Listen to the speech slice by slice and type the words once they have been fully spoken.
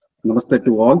Namaste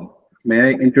to all. May I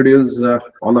introduce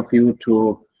all of you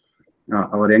to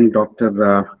our young doctor,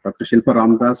 Dr. Shilpa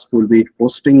Ramdas, who will be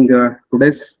hosting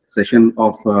today's session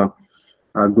of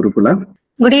Gurukula.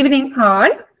 Good evening, all.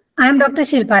 I am Dr.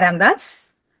 Shilpa Ramdas.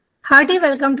 Hearty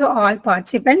welcome to all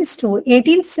participants to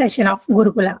 18th session of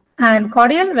Gurukula, and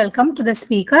cordial welcome to the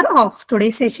speaker of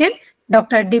today's session,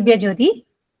 Dr. Dibya Jyoti.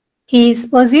 He is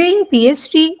pursuing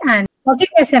PhD and working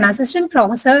as an assistant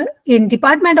professor in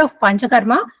Department of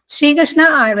Panchakarma, Sri Krishna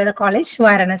Ayurveda College,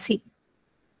 Varanasi.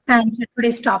 And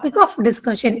today's topic of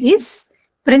discussion is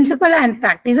Principle and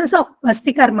Practices of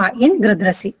Basti Karma in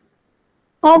Gridhrasi.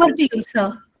 Over to you,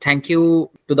 sir. Thank you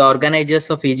to the organizers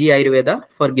of EG Ayurveda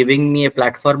for giving me a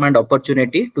platform and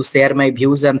opportunity to share my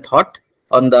views and thought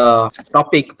on the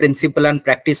topic Principle and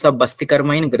Practice of Basti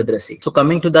Karma in Gridhrasi. So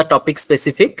coming to the topic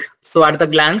specific, so at the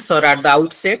glance or at the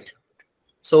outset,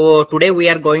 so today we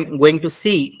are going to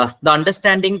see the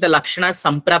understanding the Lakshanas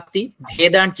Samprapti,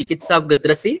 Bheda and Chikitsa of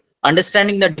Gridhrasi,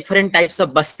 understanding the different types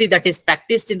of Basti that is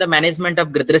practiced in the management of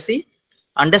Gridhrasi,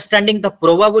 understanding the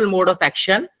probable mode of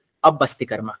action of Basti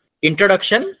Karma.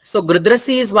 Introduction. So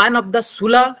Gridhrasi is one of the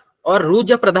Sula or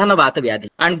Ruja Pradhana Vata Vyadhi,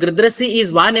 and Gridhrasi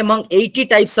is one among 80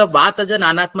 types of Vataja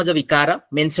Nanatmaja Vikara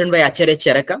mentioned by Acharya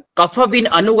Charaka. Kapha being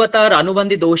Anuvata or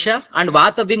Anuvandi Dosha and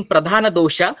Vata being Pradhana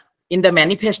Dosha in the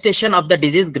manifestation of the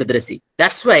disease Gridhrasi.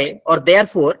 That's why or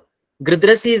therefore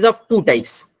Gridhrasi is of two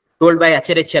types told by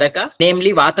Acharya Charaka,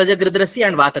 namely Vataja Gridhrasi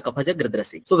and Vata Kaphaja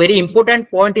Gridhrasi. So very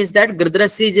important point is that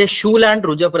Gridhrasi is a Shula and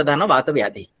Ruja Pradhana Vata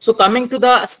Vyadhi. So coming to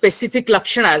the specific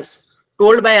Lakshanas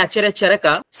told by Acharya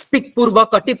Charaka, Spik Purva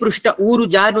Kati Prushta Uru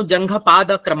Janu Jangha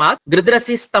Pada Kramat,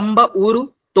 Gridhrasi Stamba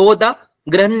Uru Toda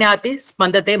Grahnyati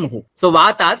Spandate Muhu. So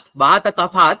Vatat, Vata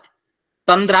Kaphat,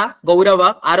 Tandra,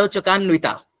 Gaurava, Arochakan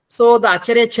Nuita. So the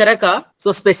Acharya Charaka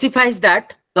specifies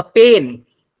that the pain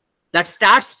that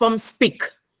starts from Spik,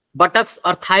 buttocks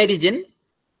or thigh region,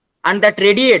 and that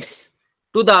radiates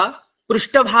to the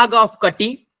Prushthabhaga of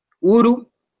Kati, Uru,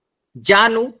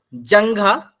 Janu,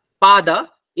 Jangha, Pada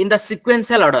in the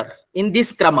sequential order, in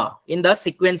this krama, in the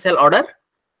sequential order.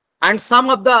 And some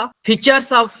of the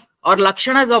features of or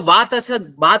lakshanas of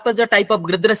Vataja type of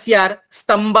Gridhrasi are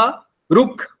Stamba,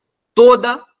 Ruk,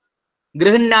 Toda,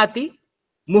 Grihannati,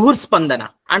 Muhur Spandana.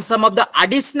 And some of the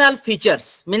additional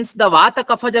features means the Vata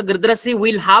Kaphaja Gridhrasi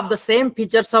will have the same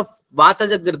features of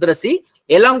Vataja Gridhrasi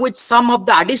along with some of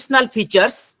the additional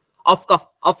features of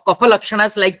Kapha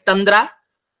Lakshanas like Tandra,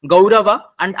 Gaurava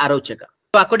and Arochaka.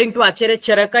 So according to Acharya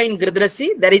Charaka in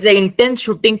Gridhrasi, there is an intense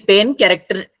shooting pain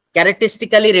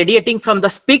characteristically radiating from the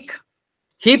Spik,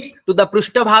 hip to the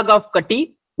Prushthabhaga of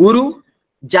Kati, Uru,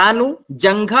 Janu,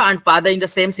 Jangha and Pada in the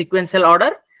same sequential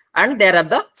order. And there are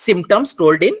the symptoms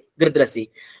told in Gridhrasi.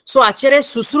 So Acharya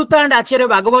Susruta and Acharya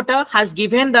Bhagavata has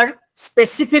given the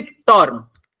specific term,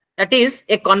 that is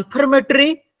a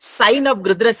confirmatory sign of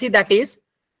Gridhrasi, that is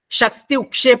Shakti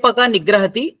Ukshepaka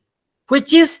Nigrahati,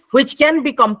 which can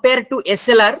be compared to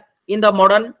SLR in the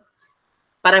modern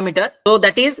parameter. So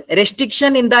that is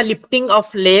restriction in the lifting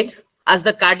of leg as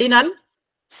the cardinal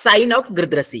sign of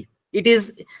Gridhrasi. It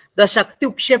is the Shakti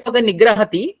Ukshepaka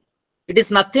Nigrahati. It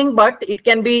is nothing but it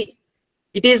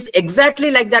is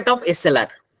exactly like that of SLR,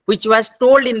 which was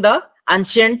told in the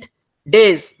ancient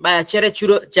days by Acharya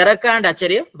Charaka and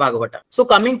Acharya Bhagavata. So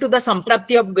coming to the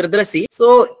Samprapti of Gridhrasi,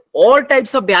 so all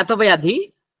types of Vyata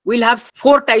Vyadhi will have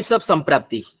four types of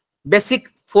Samprapti,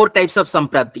 basic four types of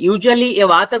Samprapti. Usually a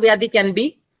Vata Vyadhi can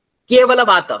be Kevala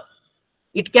Vata.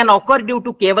 It can occur due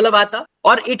to Kevala Vata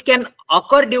or it can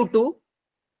occur due to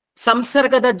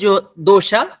Samsargada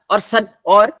dosha or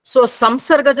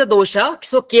Samsargaja dosha.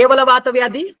 So Kevala Vata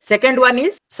Vyadhi. Second one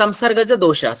is Samsargaja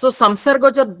dosha. So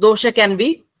Samsargaja dosha can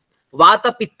be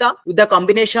Vata Pitta with the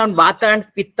combination of Vata and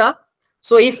Pitta.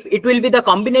 So if it will be the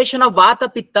combination of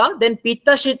Vata Pitta, then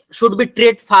Pitta should be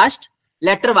treated first,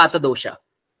 later Vata dosha.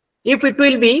 If it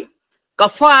will be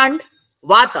Kapha and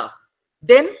Vata,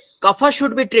 then Kapha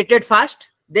should be treated first,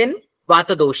 then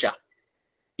Vata dosha.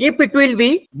 If it will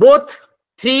be both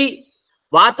three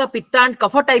Vata, Pitta and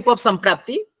Kapha type of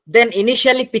Samprapti, then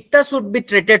initially Pitta should be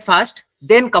treated first,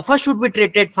 then Kapha should be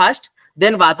treated first,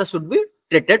 then Vata should be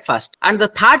treated first. And the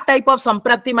third type of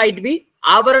Samprapti might be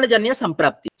Avaranajanya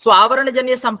Samprapti. So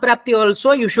Avaranajanya Samprapti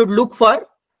also you should look for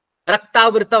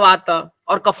Raktavrita Vata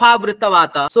or Kaphavrita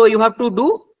Vata. So you have to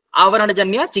do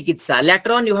Avaranajanya Chikitsa.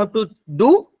 Later on you have to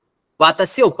do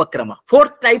Vatasya Upakrama.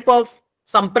 Fourth type of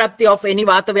Samprapti of any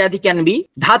Vata Vyadhi can be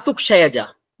Dhatukshayaja.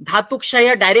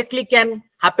 Dhatukshaya directly can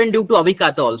happen due to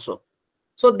Avikata also.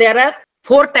 So there are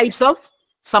four types of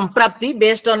Samprapti.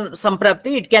 Based on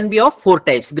Samprapti, it can be of four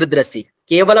types. Gridhrasi,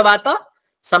 Kevala Vata,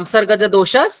 Samsargaja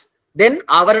Doshas, then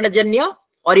Avaranajanya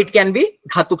or it can be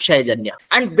Dhatukshayajanya.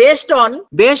 And based on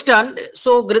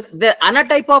so the another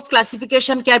type of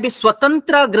classification can be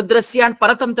Swatantra Gridhrasi and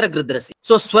Paratantra Gridhrasi.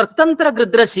 So Swatantra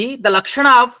Gridhrasi, the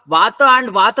Lakshana of Vata and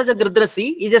Vataja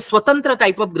Gridhrasi is a Swatantra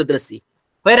type of Gridhrasi.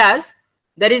 Whereas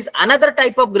there is another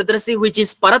type of Gridhrasi which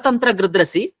is Paratantra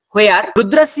Gridhrasi, where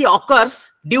Gridhrasi occurs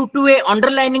due to a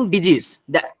underlying disease.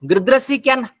 The Gridhrasi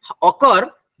can occur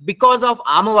because of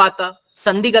Amavata,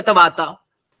 Sandhigata Vata,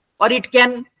 or it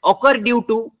can occur due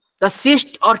to the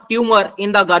cyst or tumor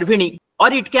in the Garbhini,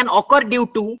 or it can occur due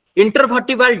to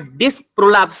intervertebral disc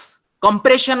prolapse,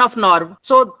 compression of nerve.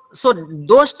 So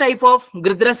those type of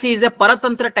Gridhrasi is the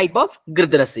Paratantra type of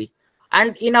Gridhrasi.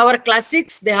 And in our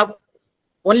classics, they have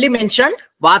only mentioned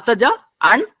Vataja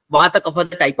and Vata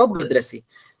Kaphaja type of Gridhrasi.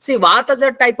 See,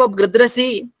 Vataja type of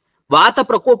Gridhrasi, Vata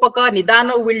Prakopaka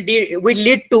Nidana will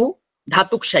lead to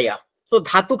Dhatukshaya. So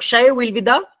Dhatukshaya will be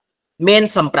the main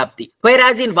Samprapti.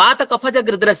 Whereas in Vata Kaphaja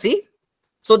Gridhrasi,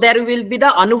 so there will be the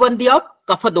Anubandhi of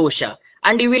Kapha dosha,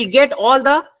 and you will get all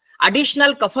the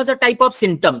additional Kaphaja type of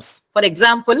symptoms. For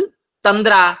example,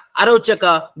 Tandra,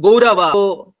 Arochaka, Gaurava,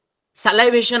 so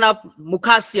salivation of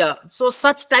Mukhasya. So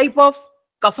such type of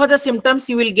Kaphaja symptoms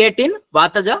you will get in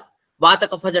Vata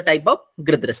Kaphaja type of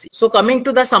Gridhrasi. So coming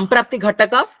to the Samprapti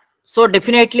Ghataka, so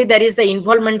definitely there is the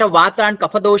involvement of Vata and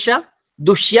Kapha dosha,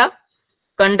 Dushya,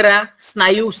 Kandra,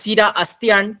 Snayu, Sira,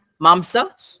 Asti and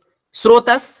Mamsa,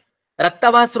 Srotas,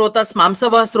 Raktavaha Srotas,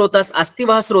 Mamsavaha Srotas,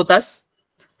 Astivaha Srotas.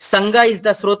 Sangha is the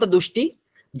Srota Dushti,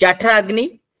 Jatra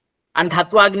Agni and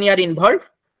Dhatva Agni are involved.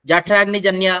 Jatra Agni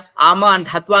Janya Ama and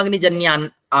Dhatva Agni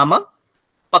Janya Ama.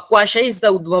 Pakwasha is the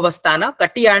Udbhavasthana,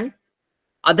 Kati and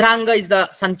Adhranga is the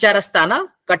Sancharasthana,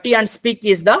 Kati and Speak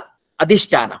is the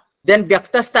Adhisthana. Then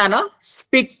Vyaktasthana,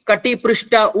 Speak, Kati,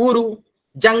 Prishta, Uru,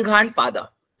 Jangha and Pada.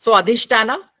 So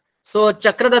Adhisthana, so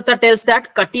Chakradatta tells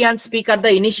that Kati and Speak are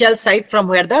the initial site from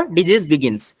where the disease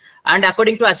begins. And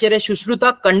according to Acharya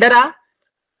Shushruta, Kandara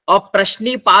of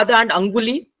Prashni, Pada and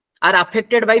Anguli are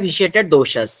affected by vitiated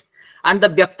doshas. And the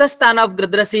Vyaktasthana of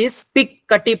Gridhrasi is Speak,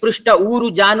 Kati, Prishta,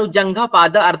 Uru, Janu, Jangha,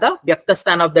 Pada are the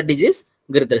Vyaktasthana of the disease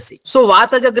Gridhrasi. So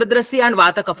Vataja Gridhrasi and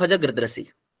Vata Kaphaja Gridhrasi.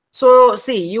 So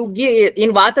see,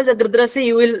 in Vataja Gridhrasi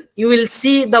you will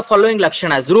see the following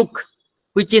lakshanas: Ruk,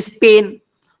 which is pain;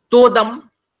 Todam,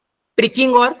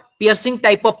 pricking or piercing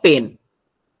type of pain;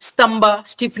 Stamba,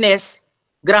 stiffness;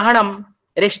 Grahanam,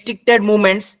 restricted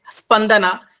movements;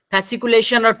 Spandana,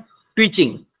 fasciculation or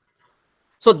twitching.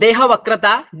 So Deha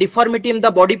Vakrata, deformity in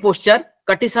the body posture;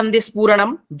 Katisandhi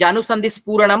Spuranam, Janusandhi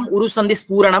Spuranam, Urusandhi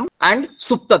Spuranam, and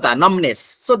Suptata, numbness.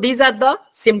 So these are the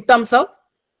symptoms of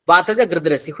Vataja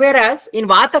Gridhrasi. Whereas in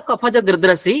Vata Kaphaja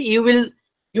Gridhrasi, you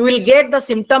will get the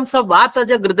symptoms of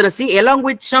Vataja Gridhrasi along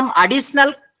with some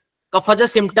additional Kaphaja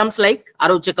symptoms like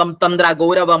Arochakam, Tandra,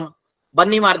 Gauravam,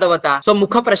 Banni Mardavata, so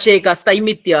Mukha Prasheka,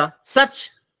 Staimitya. Such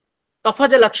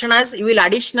Kaphaja Lakshanas you will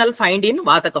additional find in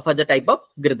Vata Kaphaja type of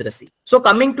Gridhrasi. So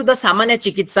coming to the Samanya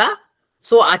Chikitsa,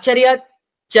 so Acharya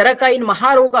Charaka in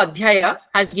Maharoga Adhyaya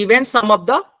has given some of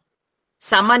the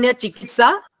Samanya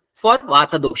Chikitsa for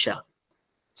Vata dosha.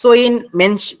 So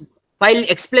while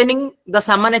explaining the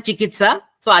Samanya Chikitsa,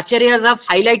 so Acharyas have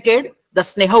highlighted the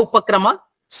Sneha Upakrama,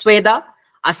 Sweda,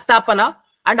 Astapana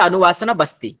and Anuvasana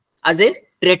Basti as a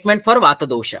treatment for Vata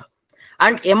dosha.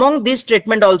 And among these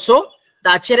treatment also,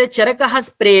 the Acharya Charaka has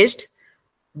praised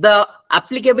the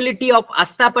applicability of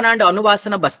Astapana and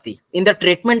Anuvasana Basti in the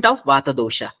treatment of Vata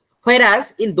dosha.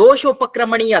 Whereas in Dosha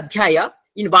Upakramani Adhyaya,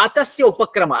 in Vatasya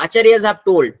Upakrama, Acharyas have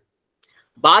told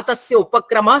Vatasya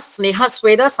Upakrama Sneha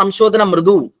Sweda Samshodana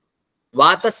Mrudu.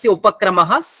 Vatasya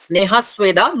Upakramaha Sneha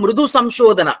Sweda Mrudu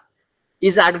Samshodana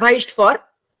is advised for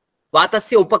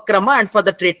Vatasya Upakrama and for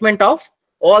the treatment of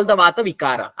all the Vata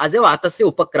Vikara as a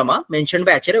Vatasya Upakrama mentioned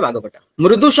by Acharya Bhagavata.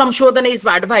 Mrudu Samshodana is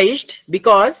advised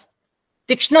because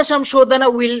Tikshna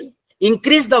Samshodana will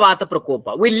increase the Vata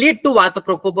Prakopa, will lead to Vata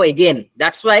Prakopa again.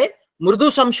 That's why Mrudu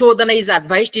Samshodana is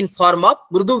advised in form of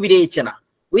Mrudu Virechana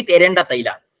with Erenda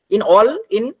Taila. In all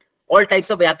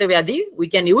types of Vata Vyadhi, we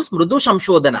can use Mrudu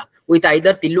Samshodana with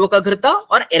either Tilvaka Ghrita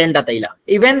or Erenda Taila.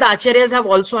 Even the Acharyas have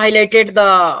also highlighted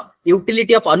the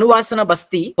utility of Anuvasana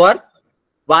Basti for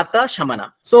Vata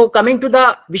Shamana. So coming to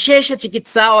the Vishesha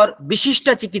Chikitsa or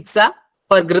Vishishta Chikitsa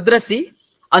for Gridhrasi,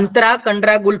 Antara,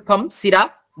 Kandra, Gulpham,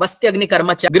 Sira, Basti Agni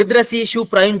Karmacha, Gridhrasi Shu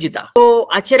Prayunjita. So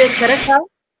Acharya Charaka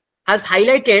has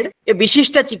highlighted a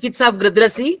Vishishta Chikitsa of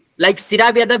Gridhrasi like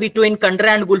Siravyada between Kandra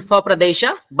and Gulpha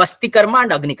Pradesha, Basti Karma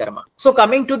and Agni Karma. So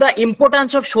coming to the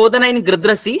importance of Shodhana in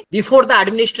Gridhrasi before the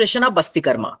administration of Basti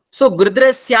Karma. So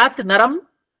Gridhrasyat Naram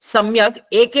Samyag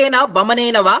Ekena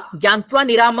Bamanenava Gyantva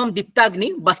Niramam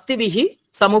Diptagni Basti Vihi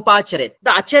Samupacharet.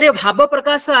 The Acharya Bhava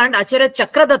Prakasa and Acharya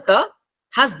Chakradatta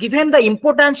has given the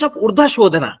importance of Urdhva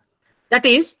Shodhana. That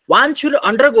is, one should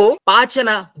undergo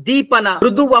Pachana, Deepana,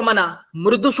 Mrudu Vamana,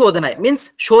 Mrudu Shodhana.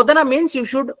 Shodhana means you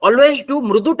should always do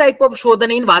Mrudu type of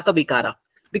Shodhana in Vata Vikara.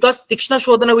 Because Tikshna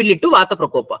Shodhana will lead to Vata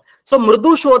Prakopa. So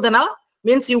Mrudu Shodhana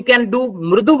means you can do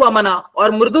Mrudu Vamana or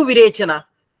Mrudu Virechana.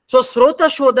 So Srota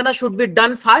Shodhana should be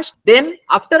done first. Then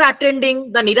after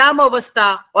attending the Nirama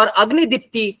Avastha or Agni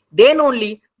Dipti, then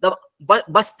only the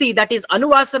Basti, that is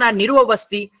Anuvasana and Niruva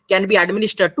Basti, can be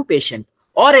administered to patient.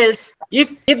 Or else,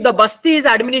 if the Basti is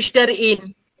administered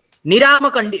in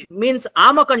Nirama condition, means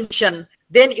Ama condition,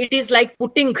 then it is like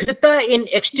putting Ghrita in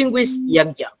extinguished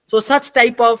Yagya. So such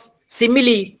type of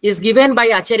simile is given by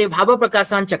Acharya Bhava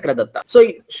Prakasa and Chakradatta.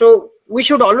 So we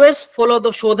should always follow the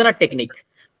Shodhana technique.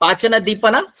 Pachana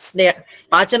Deepana,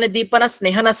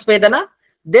 Snehana Swedana,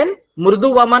 then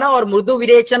Murdu Vamana or Murdu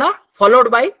Virechana,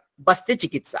 followed by Basti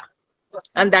Chikitsa.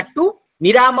 And that too,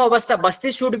 Nirama Avastha,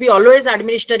 Basti should be always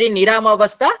administered in Nirama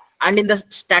Avastha and in the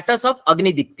status of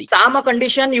Agni Dipti. Sama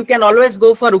condition, you can always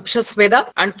go for Ruksha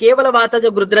Sweda, and Kevala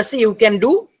Vataja Gridhrasi, you can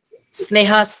do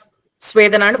Sneha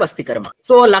Swedana and Basti Karma.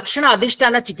 So Lakshana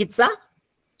Adhishtana Chikitsa.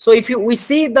 So if we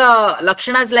see the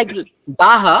Lakshanas like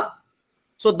Daha,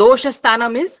 so Dosha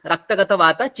Sthanam is Raktagata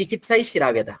Vata, Chikitsa is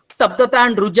Shiraveda. Stabdata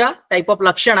and Ruja type of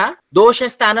Lakshana,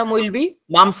 Dosha Sthanam will be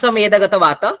Mamsa Medagata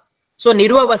Vata. So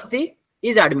Niruva Basti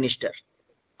is administered.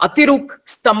 Atiruk,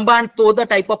 Stamba and Toda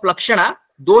type of Lakshana,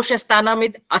 Dosha Sthanam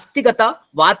is Astigata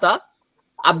Vata,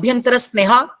 Abhyantara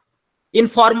Sneha in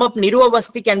form of Niruva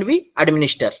Basti can be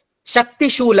administered. Shakti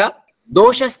Shula,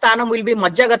 Dosha Sthanam will be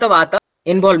Majjagata Vata,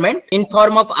 involvement in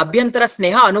form of Abhyantara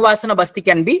Sneha, Anuvasana Basti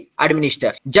can be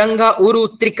administered. Janga, Uru,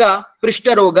 Trika,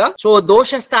 Prishtaroga. So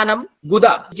Dosha Sthanam,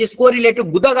 Guda, which is correlated to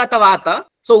Gudagata Vata.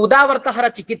 So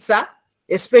Udavartahara Chikitsa,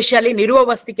 especially Niruva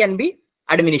Basti can be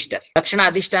administered.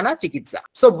 Lakshana Adhishtana Chikitsa.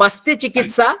 So Basti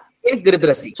Chikitsa in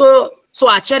Gridhrasi. So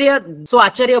Acharya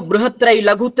Bruhatrai,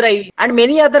 Laghutrai and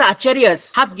many other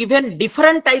Acharyas have given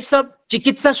different types of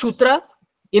Chikitsa Sutra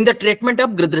in the treatment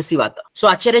of Gridhrasi Vata. So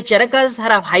Acharya Charakas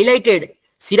have highlighted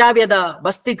Siraveda,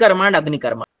 Basti Karma and Agni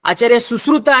Karma. Acharya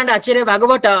Susruta and Acharya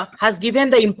Bhagavata has given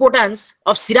the importance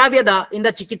of Siraveda in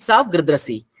the Chikitsa of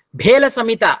Gridhrasi. Bhela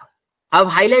Samhita have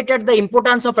highlighted the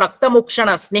importance of Rakta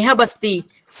Mokshana, Sneha Basti,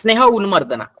 Sneha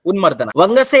Unmardana.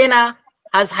 Vangasena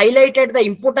has highlighted the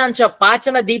importance of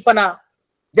Pachana Deepana,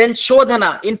 then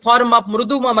Shodhana in form of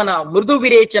Mrudu Mamana, Mrudu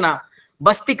Virechana,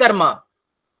 Basti Karma,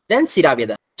 then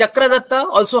Siraveda. Chakradatta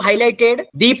also highlighted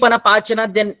Deepana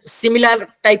Pachana, then similar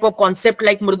type of concept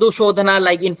like Mrudu Shodhana,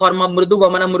 like in form of Mrudu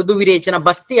Vamana, Mrudu Virechana,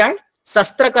 Basti and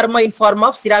Sastra Karma in form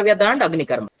of Siraveda and Agni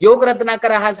Karma. Yoga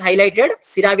Ratnakara has highlighted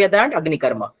Siraveda and Agni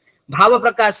Karma. Bhava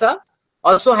Prakasa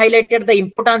also highlighted the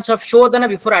importance of Shodhana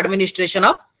before administration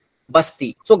of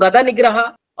Basti. So Gada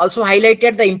Nigraha also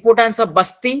highlighted the importance of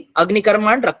Basti, Agni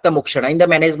Karma and Rakta Mokshana in the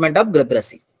management of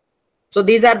Gridhrasi. So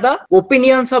these are the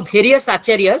opinions of various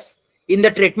Acharyas in the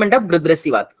treatment of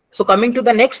Gridhrasi Vata. So coming to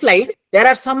the next slide, there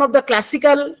are some of the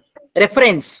classical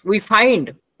reference we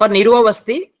find for Niruva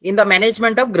Basti in the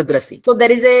management of Gridhrasi. So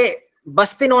there is a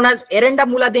Basti known as Erenda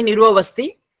Muladi Niruva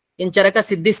Basti in Charaka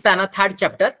Siddhisthana, 3rd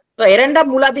chapter. So Erenda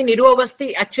Muladi Niruva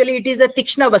Basti, actually it is a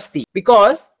Tikshna Basti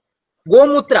because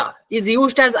Gomutra is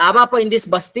used as Abapa in this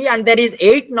Basti and there is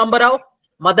 8 number of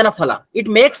Madana Phala. It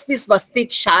makes this Basti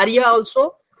Ksharya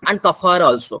also and Kafara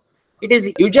also. It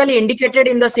is usually indicated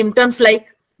in the symptoms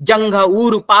like Jangha,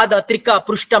 Uru, Pada, Trika,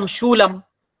 Prushtam, Shulam,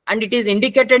 and it is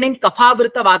indicated in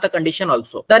Kafavrita Vata condition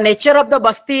also. The nature of the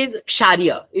Basti is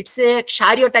Ksharya. It's a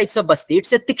Ksharya types of Basti.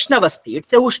 It's a Tikshna Basti.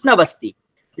 It's a Ushna Basti.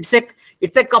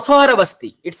 It's a Kafahara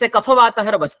Basti. It's a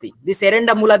Kafavatahara Basti. This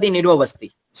Erenda Muladi Niruva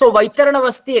Basti. So Vaitarana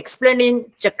Basti explained in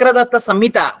Chakradatta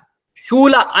Samhita,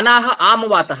 Shula Anaha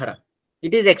Amavatahara.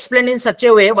 It is explained in such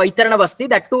a way, Vaitarana Basti,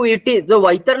 that too it is, the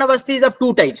Vaitarana Basti is of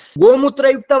 2 types.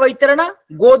 Gomutra Yukta Vaitarana,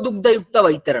 Godugdha Yukta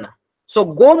Vaitarana. So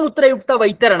Gomutra Yukta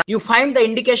Vaitarana, you find the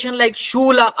indication like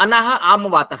Shula Anaha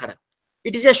Amavatahara.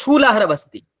 It is a Shulahara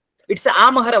Basti. It's a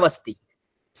Amahara Basti.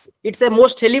 It's a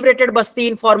most celebrated Basti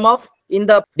in form of, in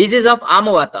the disease of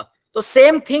Amavata. So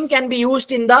same thing can be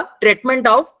used in the treatment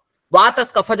of Vata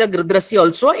Kafaja Gridhrasi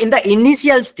also in the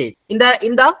initial stage. In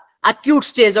the acute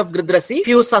stage of Gridhrasi, if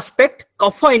you suspect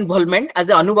Kapha involvement as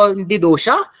an Anubandhi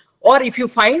dosha, or if you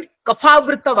find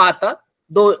Kaphavrita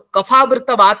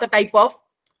Vata type of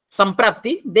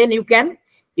Samprapti, then you can,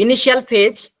 initial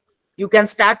phase, you can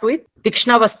start with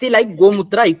Tikshna Basti like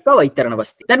Gomutra Yukta Vaitarana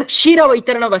Basti. Then Kshira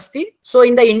Vaitarana Basti. So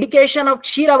in the indication of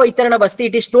Kshira Vaitarana Basti,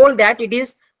 it is told that it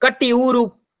is Katti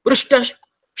Uru Prushta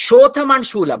Shotham and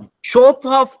Shulam. Shop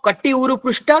of Katti Uru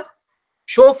Prushta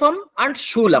Shofam and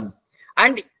Shulam.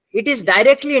 And it is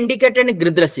directly indicated in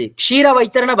Gridhrasi. Kshira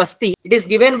Vaitarana Basti. It is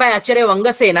given by Acharya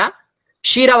Vangasena.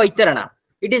 Kshira Vaitarana.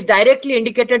 It is directly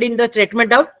indicated in the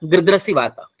treatment of Gridhrasi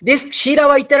Vata. This Kshira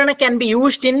Vaitarana can be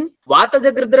used in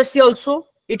Vataja Gridhrasi also.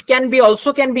 It can be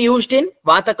used in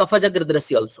Vata Kafaja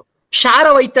Gridhrasi also.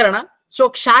 Kshara Vaitarana. So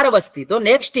Ksharavasti. So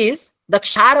next is the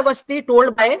Ksharavasti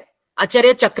told by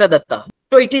Acharya Chakradatta.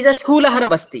 So it is a Shulahara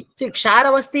Basti. See,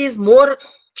 Ksharavasti is more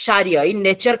Ksharya in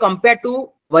nature compared to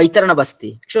Vaitarana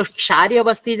Basti. So Ksharya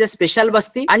Basti is a special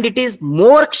Basti and it is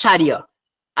more Ksharya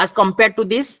as compared to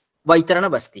this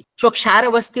Vaitarana Basti. So Kshara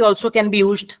Basti also can be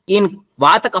used in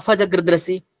Vata Kafaja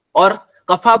Gridhrasi or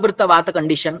Kafabrita Vata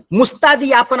condition.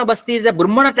 Mustadi Yapana Basti is a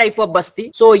Brahmana type of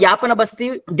Basti. So Yapana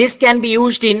Basti, this can be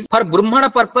used in for Brahmana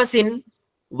purpose in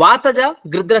Vataja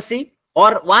Gridhrasi,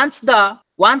 or once the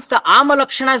Ama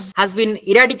Lakshanas has been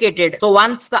eradicated. So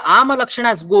once the Ama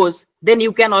Lakshanas goes, then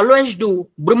you can always do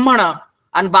Brahmana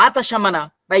and Vata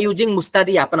Shamana by using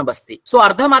Mustadi Yapana Basti. So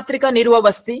Ardhamatrika Nirva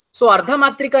Basti. So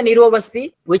Ardhamatrika Nirva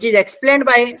Basti, which is explained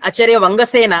by Acharya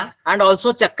Vangasena, and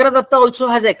also Chakradatta also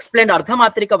has explained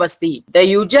Ardhamatrika Basti. The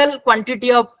usual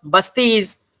quantity of Basti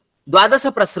is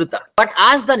Dwadasa Prasruta. But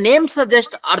as the name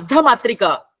suggests,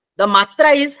 Ardhamatrika, the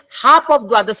matra is half of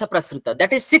Dwadasa Prasruta,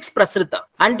 that is 6 Prasruta.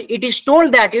 And it is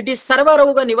told that it is Sarva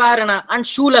Roga Nivarana and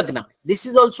Shulagna. This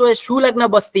is also a Shulagna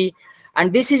Basti,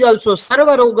 and this is also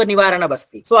Sarva Roga Nivarana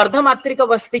Basti. So Ardhamatrika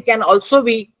Basti can also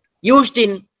be used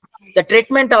in the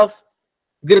treatment of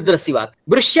Gridhrasi Vata.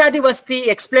 Brishyadi Basti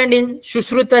explained in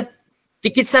Shushruta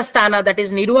Chikitsa Sthana, that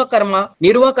is Nirva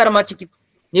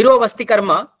Basti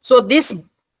Karma. So this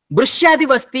Brishyadi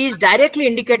Basti is directly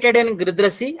indicated in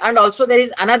Gridhrasi, and also there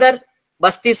is another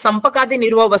Basti, Sampakadi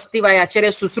Nirva Basti by Acharya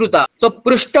Susruta. So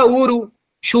Prishta Uru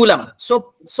Shulam.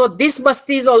 So this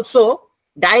Basti is also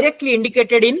directly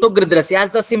indicated in Gridhrasi. As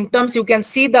the symptoms, you can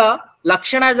see the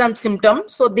Lakshanas and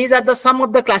symptoms. So these are the some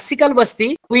of the classical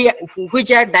Basti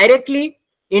which are directly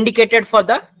indicated for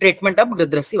the treatment of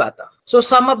Gridhrasi Vata. So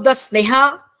some of the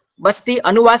Sneha Basti,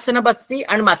 Anuvasana Basti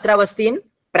and Matra Basti in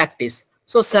practice.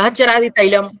 So Sahacharadi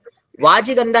Tailam,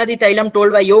 Vajigandhadi Tailam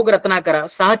told by Yoga Ratnakara,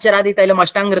 Sahacharadi Tailam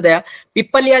Ashtangridaya,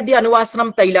 Pipalyadi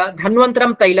Anuvasanam Taila,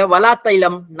 Dhanvantram Taila, Vala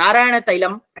Tailam, Narayana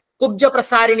Tailam, Kubja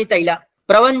Prasarini Taila,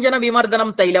 Pravanjana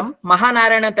Vimardanam Tailam,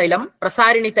 Mahanarayana Tailam,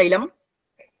 Prasarini Tailam,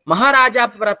 Maharaja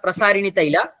Prasarini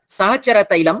Taila, Sahachara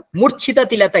Tailam, Murchita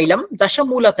Tila Tailam,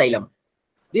 Dashamula Tailam.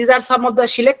 These are some of the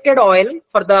selected oil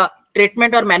for the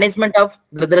treatment or management of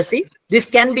Gridhrasi. This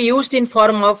can be used in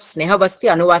form of Sneha Basti,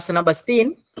 Anuvasana Basti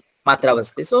in Matra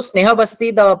Basti. So Sneha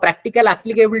Basti, the practical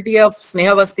applicability of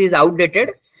Sneha Basti is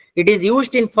outdated. It is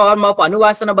used in form of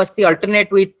Anuvasana Basti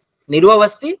alternate with Nirva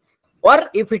Basti, or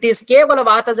if it is Kevala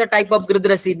Vata as a type of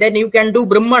Gridhrasi, then you can do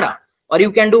Brahmana or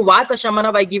you can do Vata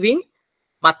Shamana by giving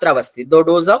Matra Basti, the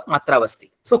dose of Matra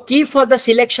Basti. So key for the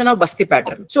selection of Basti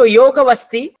pattern. So Yoga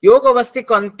Basti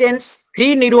contains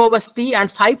 3 Nirva Basti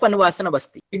and 5 Anuvasana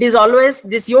Basti. It is always,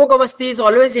 this Yoga Basti is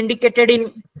always indicated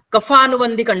in Kapha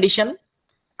Anuvandi condition,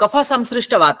 Kapha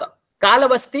Samsrishta Vata. Kala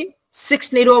Basti, 6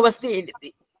 Nirva Basti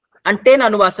and 10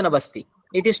 Anuvasana Basti.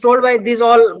 It is told by these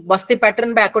all Basti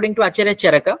pattern by according to Acharya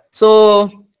Charaka.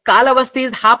 So Kala Basti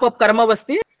is half of Karma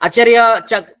Basti. Acharya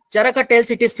Charaka tells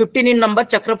it is 15 in number.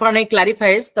 Chakrapani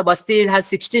clarifies the Basti has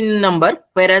 16 in number,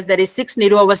 whereas there is 6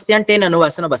 Nirva Basti and 10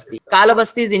 Anuvasana Basti. Kala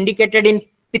Basti is indicated in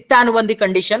Pitta Anuvandi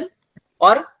condition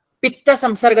or Pitta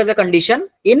Samsargaja condition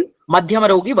in Madhyama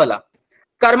Rogi Bala.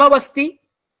 Karma Basti,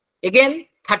 again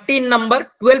 13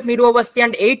 number, 12 Nirva Basti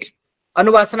and 8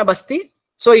 Anuvasana Basti.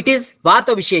 So it is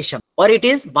Vata Vishesham, or it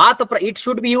is Vata, it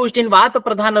should be used in Vata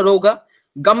Pradhana Roga,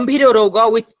 Gambhira Roga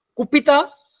with Kupita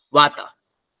Vata.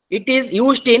 It is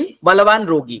used in Balavan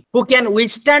Rogi, who can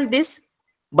withstand this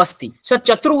Basti. So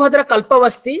Chaturvadra Kalpa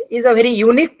Basti is a very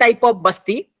unique type of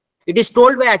Basti. It is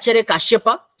told by Acharya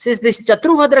Kashyapa. Since this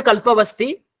Chaturvadra Kalpa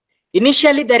Basti,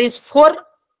 initially there is 4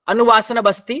 Anuvasana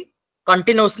Basti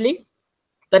continuously.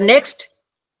 The next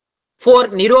 4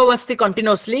 Nirva Basti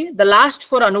continuously. The last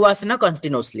 4 Anuvasana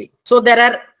continuously. So there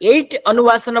are 8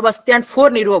 Anuvasana Basti and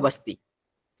 4 Nirva Basti.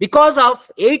 Because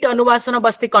of 8 Anuvasana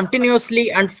Basti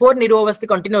continuously and 4 Nirva Basti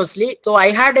continuously, so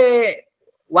I had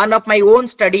one of my own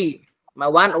study,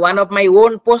 one of my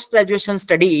own post-graduation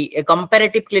study, a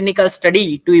comparative clinical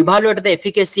study to evaluate the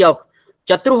efficacy of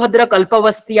Chaturvadra Kalpa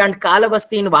Basti and Kala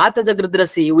Basti in Vataja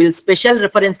Gridhrasi with special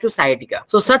reference to Sciatica.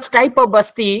 So such type of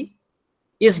Basti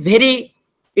is very,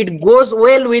 it goes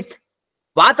well with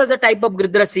Vata as a type of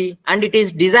Gridhrasi, and it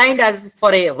is designed as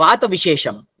for a Vata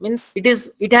Vishesham. Means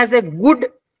it has a good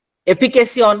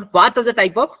efficacy on Vata as a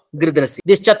type of Gridhrasi.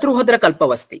 This Chaturvadra Kalpa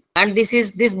Basti. And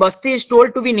this Basti is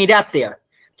told to be Niratyaya.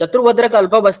 Chaturvadraka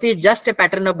Alpa Basti is just a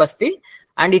pattern of Basti,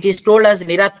 and it is told as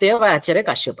Niratya by Acharya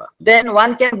Kashyapa. Then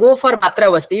one can go for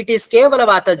Matra Basti. It is Kevala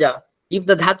Vataja. If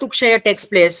the Dhatukshaya takes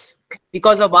place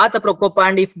because of Vata Prokopa,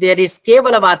 and if there is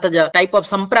Kevala Vataja type of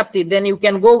Samprapti, then you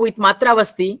can go with Matra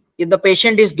Basti. If the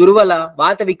patient is Durvala,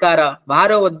 Vata Vikara,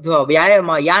 Bharavadhva,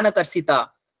 Vyayama, Yana Karsita,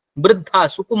 Briddha,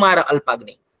 Sukumara,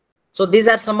 Alpagni. So these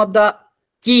are some of the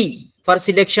key for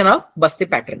selection of Basti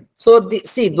pattern. So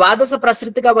see, Dwadasa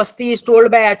Prasritika Basti is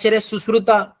told by Acharya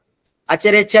Susruta,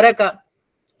 Acharya Charaka,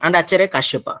 and Acharya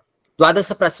Kashyapa.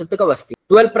 Dwadasa Prasrutika Basti.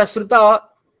 12 Prasruta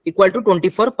equal to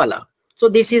 24 Pala. So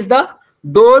this is the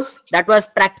dose that was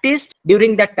practiced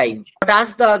during that time. But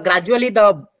as gradually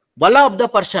the Vala of the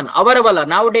person, our Vala,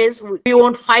 nowadays we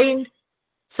won't find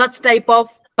such type of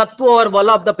Tattva or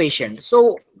Vala of the patient.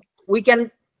 So we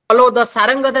can follow the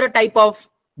Sarangadhara type of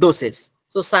doses.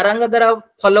 So Sarangadhara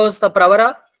follows the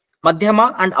Pravara,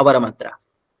 Madhyama and Avara Matra.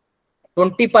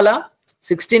 20 Pala,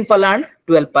 16 Pala and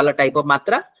 12 Pala type of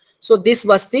Matra. So this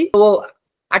Basti, so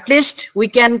at least we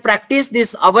can practice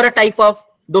this Avara type of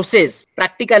doses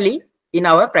practically in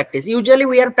our practice. Usually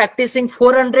we are practicing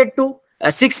 400 to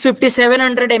 650,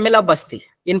 700 ml of Basti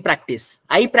in practice.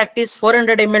 I practice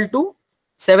 400 ml to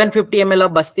 750 ml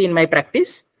of Basti in my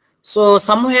practice. So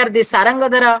somewhere the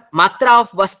Sarangadhara Matra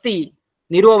of Basti,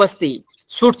 Nirva Basti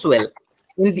suits well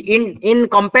in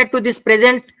compared to this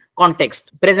present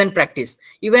context, present practice.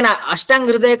 Even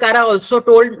Ashtang Hridayakara also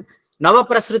told Nava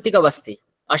Prasrutika Basti.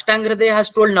 Ashtang Hridaya has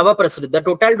told Nava Prasruta. The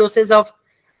total doses of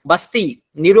Basti,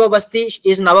 Nirva Basti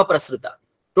is Nava Prasruta,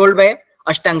 told by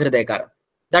Ashtang Hridayakara.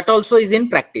 That also is in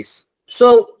practice.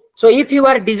 So if you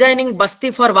are designing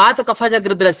Basti for Vata Kafaja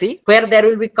Gridhrasi, where there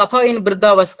will be Kapha in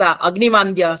Vriddha Avastha, Agni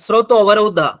Mandya, Sroto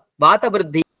Avarodha, Vata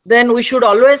Vriddhi, then we should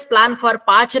always plan for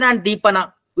Pachana and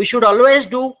Deepana. We should always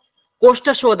do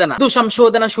Koshta Shodhana. Mrudu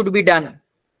Samshodhana should be done.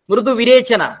 Mrudu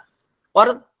Virechana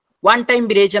or one-time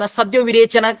Virechana, Sadhya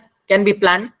Virechana can be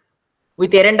planned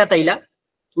with Erenda Taila,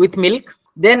 with milk.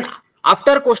 Then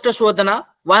after Koshta Shodhana,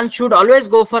 one should always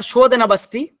go for Shodhana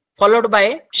Basti, followed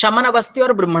by Shamana Basti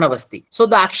or Brahmana Basti. So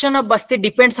the action of Basti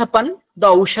depends upon the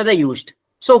Aushadha used.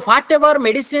 So whatever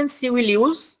medicines you will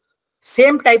use,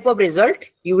 same type of result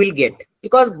you will get.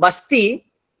 Because Basti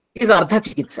is Ardha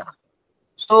Chikitsa.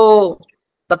 So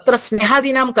Tatra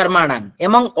Snehadinam Karmanam.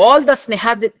 Among all the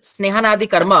Snehanadi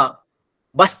Karma,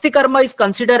 Basti Karma is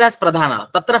considered as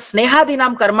Pradhana. Tatra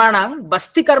Snehadinam Karmanam,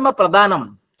 Basti Karma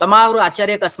Pradhanam. Tamaru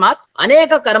Acharya Kasmat,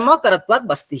 Aneka Karma Karatvat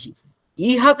Bastihi.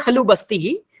 Iha Khalu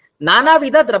Bastihi. Nana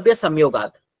Vida Drabya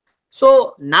Samyogat.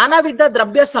 So, Nana Vida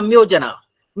Drabya Samyojana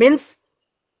means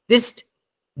this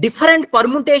different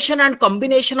permutation and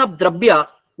combination of Drabya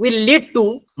will lead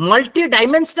to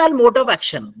multi-dimensional mode of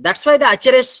action. That's why the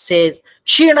Acharya says,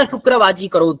 Shina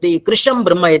Shukravaji Karoti, Krisham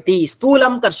Brahmayati,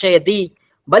 Stulam Karshayati,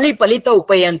 Bali Palita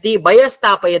Upayanti,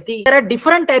 Bayastapayati. There are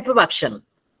different types of action.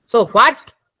 So, what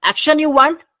action you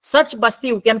want, such Basti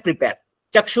you can prepare.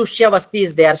 Chakshushya Basti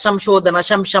is there, Samshodhana,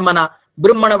 Shamshamana,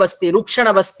 Brahmana Basti,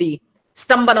 Rukshana Basti,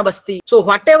 Stambana Basti. So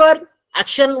whatever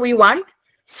action we want,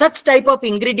 such type of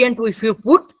ingredient if you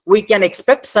put, we can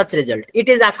expect such result. It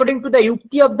is according to the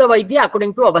yukti of the Vaidya,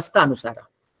 according to Avastha Anusara.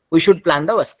 We should plan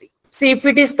the Basti. See, if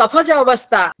it is Kafaja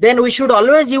Avastha, then we should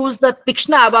always use the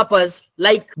Tikshna Abapas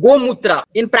like Gomutra.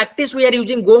 In practice, we are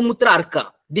using Gomutra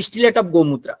Arka, distillate of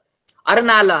Gomutra.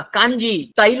 Arnala,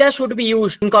 Kanji, Taila should be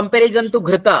used in comparison to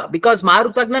Ghrita because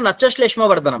Marutagna Nachashleshma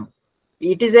Vardhanam.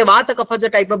 It is a Vata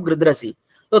Kafaja type of Gridhrasi.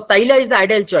 So Taila is the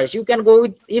ideal choice. You can go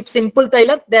with, if simple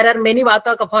Taila, there are many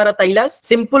Vata Kafara Tailas.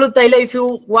 Simple Taila if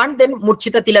you want, then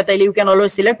Murchita Tila Taila. You can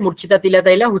always select Murchita Tila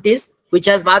Taila, which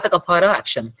has Vata Kafara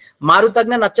action.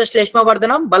 Marutagna Nachashleshma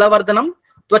Vardhanam, Balavardhanam,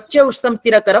 Tvacha Ustam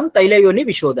Sthirakaram, Taila Yoni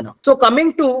Vishodhanam. So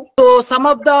coming to some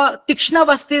of the Tikshna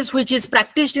Vastis which is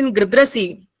practiced in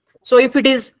Gridhrasi. So if it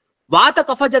is Vata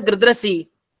Kafaja Gridhrasi,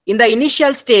 in the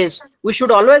initial stage, we should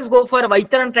always go for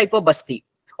Vaitaran type of Basti.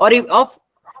 Or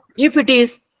if it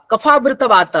is Kafavrita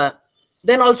Vata,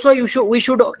 then also we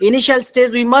should initial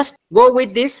stage we must go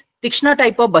with this Tikshna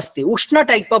type of Basti, Ushna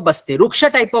type of Basti,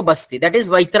 Ruksha type of Basti, that is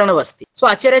Vaitarana Basti. So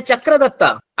Acharya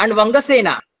Chakradatta and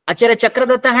Vangasena, Acharya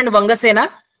Chakradatta and Vangasena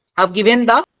have given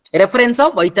the reference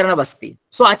of Vaitarana Basti.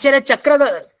 So Acharya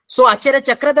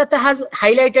Chakradatta has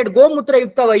highlighted Gomutra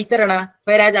Yukta Vaitarana,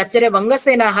 whereas Acharya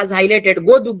Vangasena has highlighted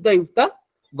Godugda Yukta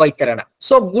Vaitarana.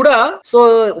 So Guda,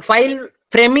 so while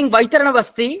framing Vaitarana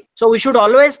Basti, so we should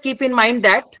always keep in mind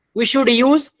that we should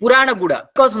use Purana Guda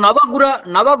because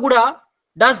Navaguda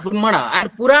does Brahmana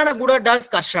and Purana Guda does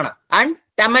Karshana. And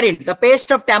tamarind, the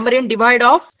paste of tamarind devoid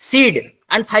of seed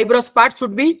and fibrous part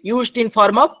should be used in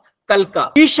form of kalka.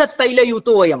 Ishat taila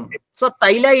yutoyam. So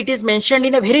taila, it is mentioned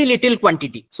in a very little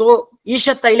quantity. So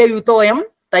ishat taila yutoyam,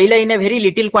 taila in a very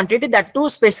little quantity. That too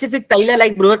specific taila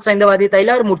like Bruhat Saindavadi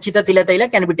taila or Murchita tila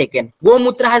taila can be taken.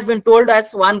 Gomutra has been told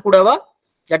as 1 kudava,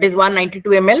 that is 192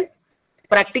 ml.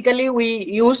 Practically we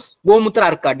use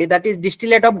Gomutra Arka, that is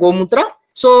distillate of Gomutra.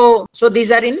 So these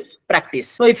are in practice.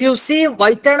 So if you see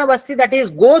Vaitarana Basti, that is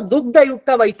Go Dugdha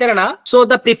Yukta Vaitarana. So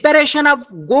the preparation of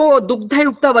Go Dugdha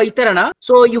Yukta Vaitarana.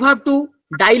 So you have to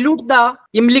dilute the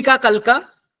Imlika Kalka.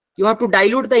 You have to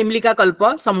dilute the Imlika Kalpa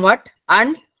somewhat,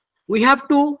 and we have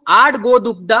to add Go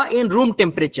Dugdha in room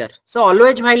temperature. So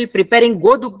always while preparing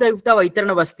Go Dugdha Yukta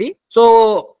Vaitarana Basti,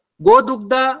 so Go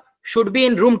Dugdha should be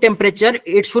in room temperature.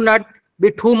 It should not be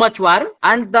too much warm,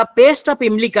 and the paste of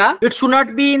Imlika, it should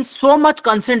not be in so much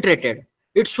concentrated.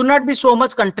 It should not be so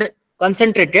much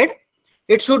concentrated.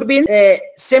 It should be in a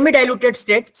semi-diluted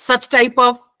state. Such type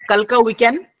of kalka we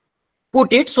can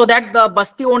put it so that the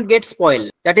basti won't get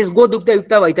spoiled. That is Go Dugdha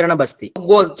Yukta Vaitarana Basti.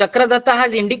 Chakradatta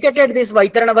has indicated this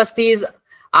Vaitarana Basti is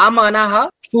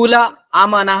Amanaha, Shula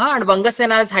Amanaha, and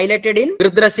Vangasena has highlighted in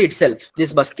Gridhrasi itself,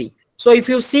 this Basti. So if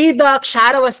you see the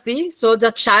Ksharavasti, so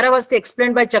the Ksharavasti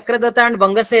explained by Chakradatta and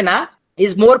Vangasena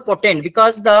is more potent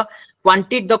because the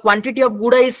quantity of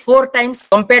Guda is 4 times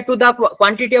compared to the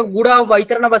quantity of Guda of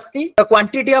Vaitarana Basti. The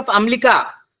quantity of Amlika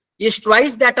is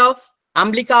twice that of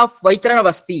Amlika of Vaitarana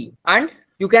Basti. And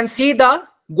you can see the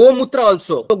Gomutra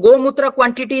also. So Gomutra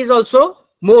quantity is also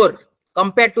more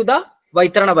compared to the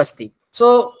Vaitarana Basti.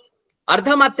 So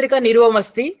Ardhamatrika Nirva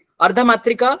Basti.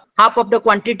 Ardhamatrika, half of the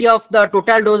quantity of the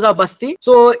total dose of Basti.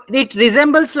 So it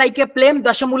resembles like a plain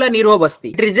Dashamula Nirva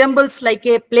Basti. It resembles like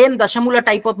a plain Dashamula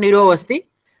type of Nirva Basti.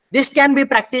 This can be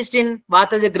practiced in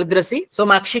Vataja Gridhrasi. So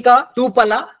Makshika, 2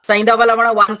 pala,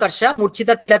 Saindavala 1 karsha,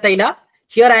 Murchita Taila.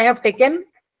 Here I have taken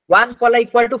 1 pala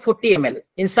equal to 40 ml.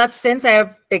 In such sense, I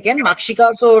have taken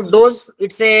Makshika. So dose,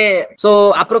 it's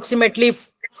approximately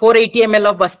 480 ml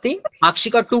of Basti.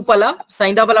 Makshika 2 pala,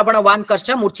 Saindavala 1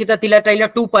 karsha, Murchita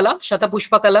Taila 2 pala,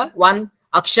 Shatapushpakala 1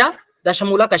 aksha,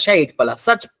 Dashamula kasha 8 pala.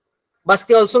 Such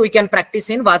Basti also we can practice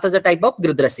in Vataja type of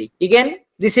Gridhrasi. Again,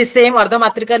 this is same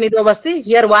Ardhamatrika Nirva Basti.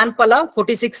 Here 1 pala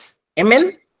 46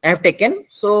 ml I have taken.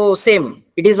 So same.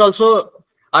 It is also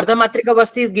Ardhamatrika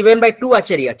Basti is given by 2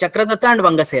 Acharya, Chakradatta and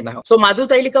Vangasena. So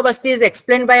Madhutailika Basti is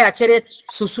explained by Acharya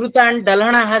Susruta, and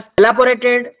Dalhana has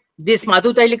elaborated this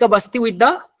Madhutailika Basti with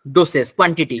the doses,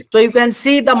 quantity. So you can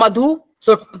see the Madhu,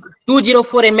 so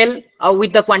 204 ml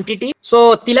with the quantity.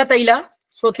 So Tila Taila.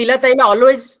 So Tila Taila,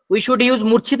 always we should use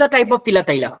Murchita type of Tila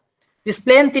Taila. This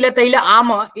plain Tila Taila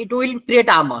Ama, it will create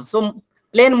Ama. So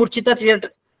plain Murchita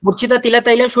Tila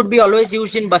Taila should be always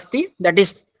used in Basti. That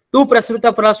is 2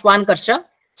 Prasruta plus 1 Karsha,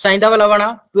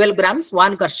 Saindavala 12 grams,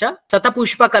 1 Karsha,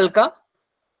 Satapushpa Kalka,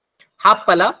 half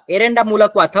pala, Erenda Mula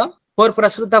Kwatha, 4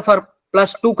 Prasruta for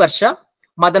plus 2 Karsha,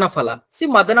 Madana Phala. See,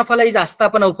 Madana Phala is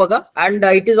Astapana Upaga, and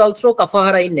it is also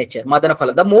Kafahara in nature. Madana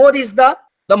Phala.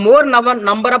 The more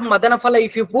number of Madana Phala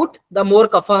if you put, the more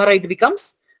Kafahara it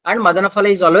becomes. And Madana Phala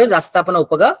is always Astapana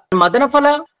Upaga. Madana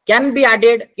Phala can be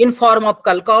added in form of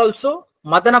Kalka also.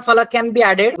 Madana Phala can be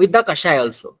added with the Kashaya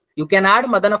also. You can add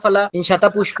Madana Phala in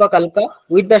Shatapushpa Kalka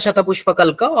with the Shatapushpa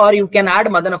Kalka, or you can add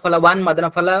Madana Phala, 1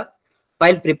 Madana Phala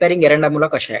while preparing Erandamula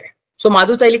Kashaya. So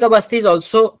Madhutailika Basti is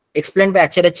also explained by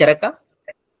Acharya Charaka,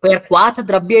 where Kwatha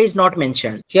Drabya is not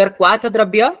mentioned. Here Kwatha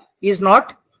Drabya is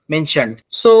not mentioned.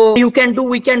 So we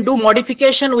can do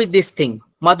modification with this thing.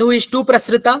 Madhu is 2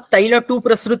 Prasruta, Taila 2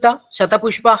 Prasruta,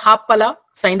 Shatapushpa half pala,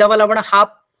 Saindavala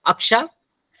half aksha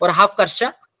or half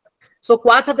karsha. So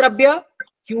Kwatha Drabya,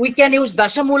 we can use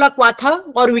Dashamula Kwatha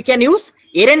or we can use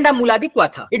Erenda Muladi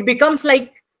Kwatha. It becomes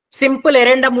like simple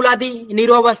Erenda Muladi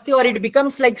Nirva Basti, or it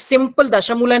becomes like simple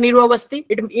Dashamula Nirva Basti.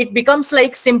 It becomes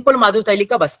like simple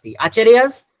Madhutailika Basti.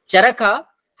 Acharya's Charaka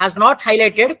has not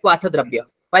highlighted Kwatha Drabya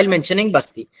while mentioning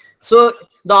Basti. So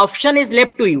the option is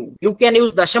left to you. You can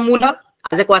use Dashamula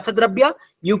as a Kwatha Drabya.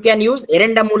 You can use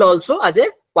Erenda Mula also as a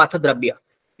Kwatha Drabya.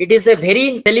 It is a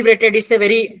very celebrated, it's a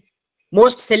very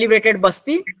most celebrated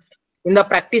Basti in the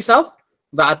practice of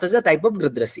Vataja type of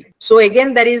Gridhrasi. So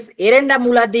again, there is Erenda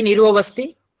Muladi Nirva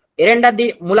Basti. Erenda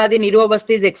Muladi Nirva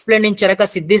Basti is explained in Charaka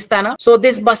Siddhisthana. So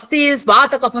this Basti is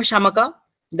Vata Kapha Shamaka.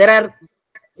 There are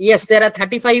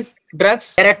 35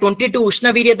 drugs. There are 22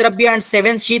 Ushna Virya Drabya and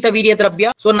 7 Shita Virya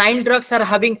Drabya. So 9 drugs are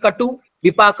having Katu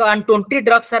Vipaka and 20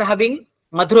 drugs are having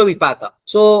Madhura Vipaka.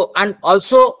 So, and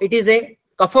also it is a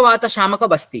Kapha Vata Shamaka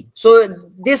Basti. So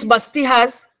this Basti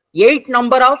has 8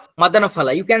 number of Madana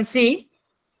Phala. You can see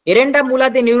Erenda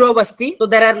Muladi Nirva Basti. So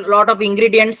there are a lot of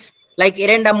ingredients like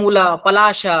Erenda Mula,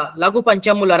 Palasha, Lagu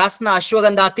Panchamula, Rasna,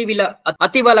 Ashwagandha,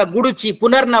 Ativala, Guduchi,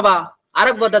 Punarnava,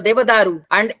 Aragvada, Devadaru,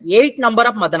 and 8 number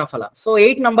of Madanaphala. So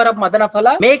 8 number of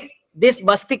Madanaphala make this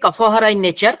Basti Kafahara in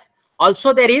nature.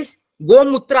 Also there is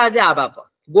Gomutra as a Abapa.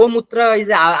 Gomutra is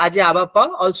as a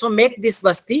Abapa. Also make this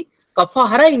Basti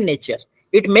Kafahara in nature.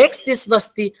 It makes this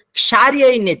Basti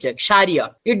Ksharya in nature.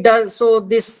 Ksharya. It does. So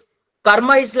this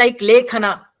karma is like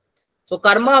Lekhana. So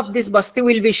karma of this Basti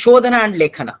will be Shodhana and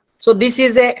Lekhana. So this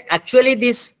is actually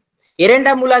this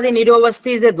Erenda Muladi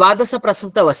Nidovasti is the Dwadasa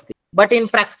Prasupta Vasti. But in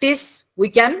practice, we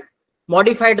can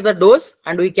modify the dose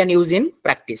and we can use in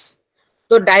practice.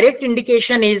 So direct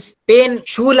indication is pain,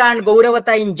 Shula and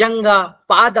Gauravata in Janga,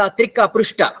 Pada, Trika,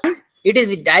 Prushta. It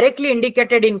is directly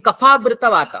indicated in Kafabrita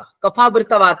Vata.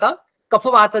 Kafabrita Vata,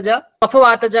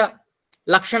 Kafavataja,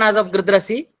 Lakshanas of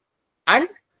Gridhrasi. And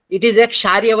it is a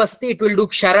Ksharya Vasti. It will do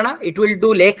Ksharana, it will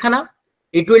do Lekhana,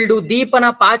 it will do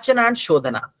Deepana, Pachana and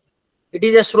Shodhana. It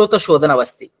is a Shrota Shodhana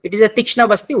Vasti. It is a Tikshna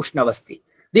Vasti, Ushna Vasti.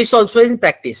 This also is in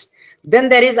practice. Then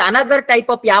there is another type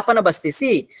of Yapana Basti.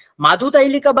 See, Madhu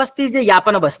Tailika Basti is the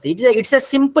Yapana Basti. It's a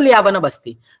simple Yapana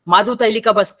Basti. Madhu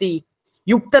Tailika Basti,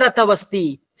 Yuktaratha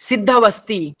Basti, Siddha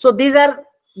Basti. So these are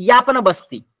Yapana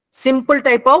Basti. Simple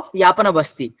type of Yapana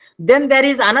Basti. Then there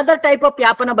is another type of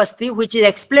Yapana Basti which is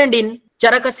explained in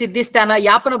Charaka Siddhistana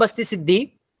Yapana Basti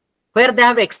Siddhi, where they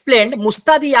have explained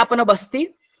Mustadi Yapana Basti.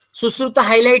 Susruta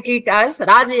highlight it as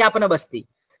Raja Yapana Basti.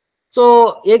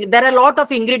 So there are a lot of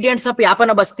ingredients of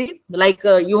Yapana Basti. Like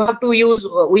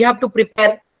we have to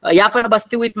prepare Yapana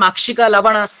Basti with Makshika,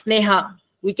 Lavana, Sneha.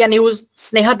 We can use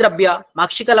Sneha Drabya,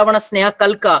 Makshika, Lavana, Sneha,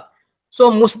 Kalka.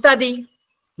 So Mustadi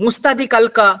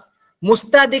Kalka,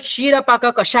 Mustadi Kshira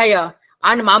Paka Kashaya,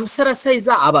 and Mamsarasa is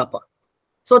the Abapa.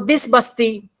 So this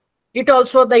Basti, it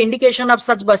also, the indication of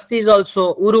such Basti is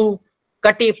also Uru,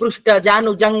 Kati, Prushta,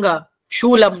 Janu, Janga,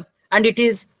 Shulam, and it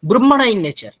is Brahmana in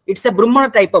nature. It's a Brahmana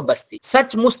type of Basti.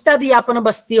 Such Mustadi Yapana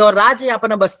Basti or Raja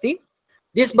Yapana Basti,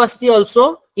 this Basti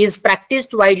also is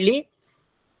practiced widely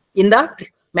in the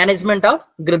management of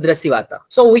Gridhrasi Vata.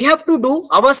 So we have to do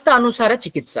Avastha Anusara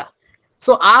Chikitsa.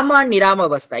 So Ama and Nirama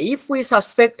Avastha. If we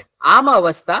suspect Ama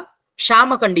Avastha,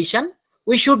 Shama condition,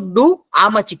 we should do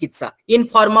Ama Chikitsa in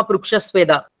form of Ruksha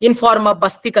Sweda, in form of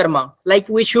Basti Karma. Like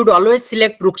we should always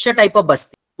select Ruksha type of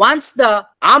Basti. Once the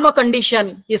Ama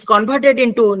condition is converted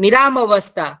into Nirama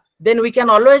Avastha, then we can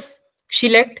always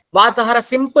select Vatahara,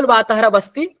 simple Vatahara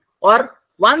Basti, or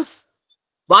once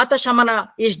Vata Shamana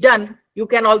is done, you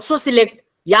can also select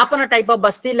Yapana type of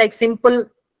Basti, like simple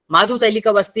Madhu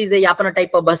Tailika Basti is a Yapana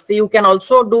type of Basti. You can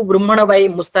also do Brahmana by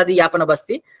Mustadi Yapana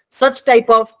Basti. Such type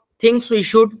of things we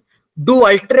should do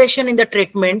alteration in the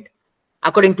treatment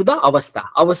according to the Avastha.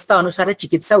 Avastha Anusara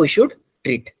Chikitsa we should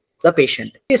treat the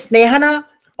patient. Snehana,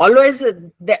 always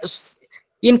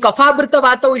in Kafabrita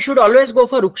Vata we should always go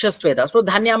for Ruksha Sweda. So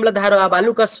Dhanyamla Dhara,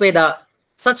 Baluka Sweda,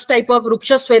 such type of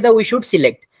Ruksha Sweda we should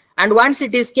select. And once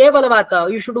it is Kevala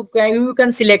Vata, you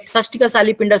can select Sashtika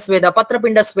Salipinda Sweda,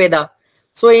 Patrapinda Sweda.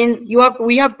 So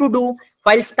we have to do,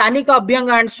 while Stanika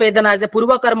Abhyanga and Swedana as a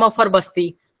Purva Karma for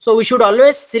Basti. So we should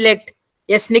always select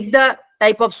a Snigdha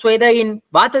type of Sweda in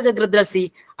Vataja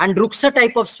Gridhrasi and Ruksha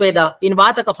type of Sweda in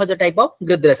Vata Kafaja type of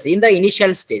Gridhrasi in the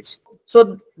initial stage.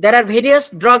 So there are various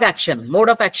drug action, mode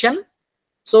of action.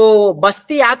 So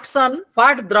Basti acts on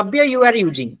what Drabya you are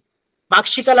using.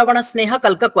 Makshika Lavana Sneha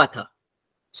Kalka Kwatha.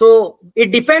 So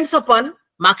it depends upon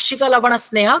Makshika Lavana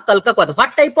Sneha Kalka Kwatha.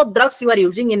 What type of drugs you are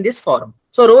using in this form.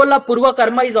 So role of Purva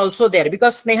Karma is also there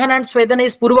because Snehana and Swedana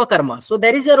is Purva Karma. So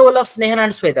there is a role of Snehana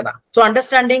and Swedana. So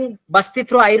understanding Basti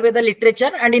through Ayurveda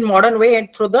literature and in modern way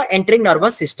and through the entering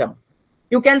nervous system.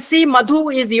 You can see Madhu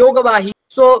is Yogavahi.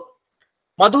 So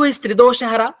Madhu is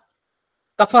Tridoshahara,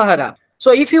 Kafahara.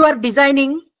 So if you are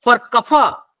designing for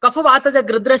Kafa Vataja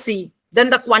Gridhrasi, then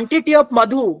the quantity of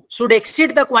Madhu should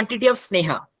exceed the quantity of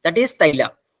Sneha, that is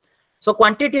Taila. So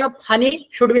quantity of honey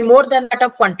should be more than that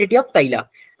of quantity of Taila.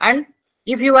 And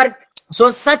if you are, so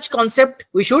such concept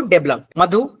we should develop.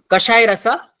 Madhu, Kashaya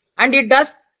Rasa, and it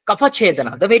does Kafa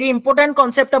Chedana. The very important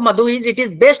concept of Madhu is it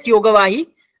is best Yogavahi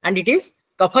and it is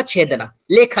Kafa Chedana.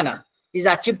 Lekhana is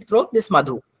achieved through this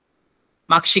Madhu.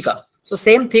 Makshika. So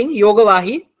same thing,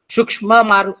 Yogavahi, Shukshma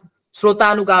Mar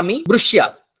Srotanugami,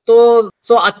 Brushya. So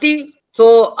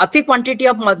ati quantity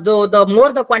of Madhu, the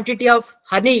more the quantity of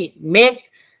honey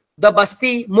make the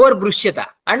Basti more Brushyata.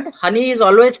 And honey is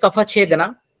always Kafa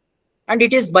Chedana. And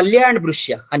it is Balya and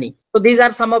Brushya, honey. So these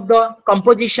are some of the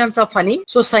compositions of honey.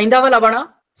 So Saindava Lavana,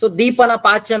 so Deepana,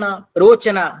 Pachana,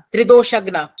 Rochana,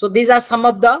 Tridoshagna. So these are some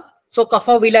of the, so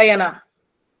Kafa Vilayana,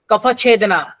 Kafa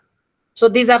Chedana. So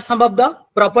these are some of the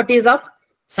properties of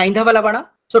Saindava Lavana.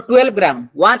 So 12 gram,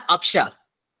 1 aksha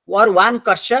or 1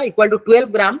 karsha equal to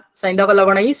 12 gram Saindhava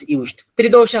Lavana is used.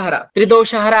 Tridoshahara.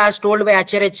 Tridoshahara as told by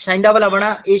Acharya Saindhava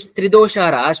Lavana is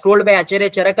Tridoshahara as told by Acharya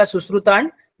Charaka, Susruta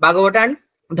and Bhagavata and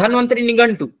Dhanvantari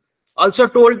Nigantu. Also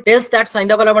tells that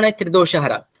Saindhava Lavana is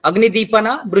Tridoshahara. Agni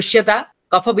Deepana, Brushyata,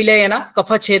 Kapha Vilayana,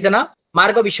 Kapha Chedana,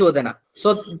 Marga Vishodhana.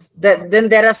 So then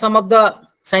there are some of the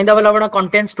Saindhava Lavana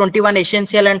contains 21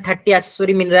 essential and 30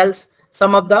 accessory minerals.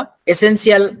 Some of the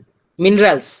essential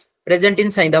minerals present in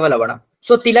Saindhava Lavana.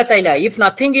 So Tila Taila, if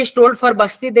nothing is told for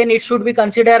Basti, then it should be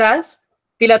considered as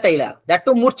Tila Taila. That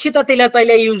too Murchita Tila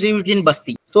Taila is used in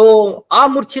Basti. So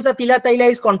Murchita Tila Taila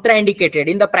is contraindicated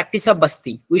in the practice of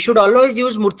Basti. We should always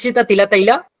use Murchita Tila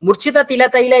Taila. Murchita Tila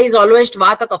Taila is always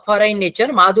Vata Kafara in nature.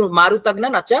 Marutagna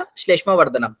Nacha Shleshma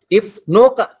Vardhanam. If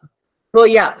no, so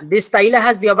yeah, this Taila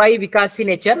has Vyavai Vikasi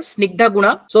nature, Snigdha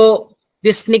Guna. So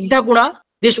this Snigdha Guna,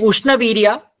 this Ushna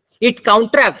Virya, it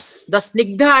counteracts the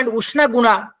Snigdha and Ushna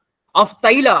Guna of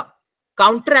Taila,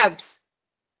 counteracts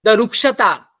the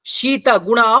Rukshata, Shita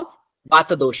Guna of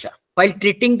Vata Dosha while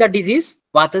treating the disease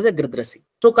Vata Gridhrasi.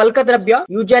 So Kalka Drabhya,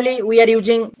 usually we are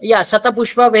using, Sata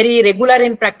Pushpa very regular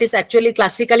in practice. Actually,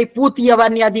 classically, Put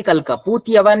Yavanyadi Kalka. Put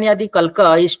Yavanyadi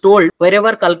Kalka is told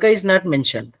wherever Kalka is not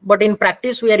mentioned. But in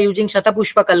practice, we are using Sata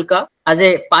Pushpa Kalka as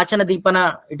a Pachana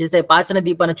Deepana. It is a Pachana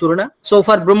Deepana Churna. So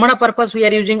for Brahmana purpose, we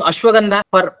are using Ashwagandha.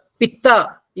 For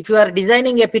Pitta, if you are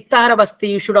designing a Pittahara Basti,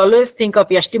 you should always think of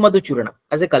Yashtimadu Churna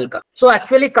as a Kalka. So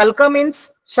actually, Kalka means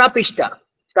Sapishta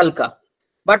Kalka.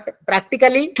 But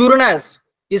practically, Churnas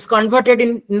is converted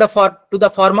to the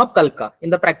form of Kalka in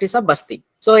the practice of Basti.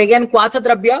 So again, Kwatha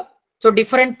Drabhya. So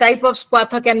different type of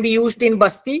Kwatha can be used in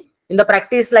Basti in the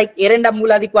practice like Erenda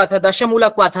Muladi Kwatha,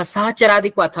 Dashamula Kwatha,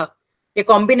 Sahacharadi Kwatha. A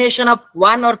combination of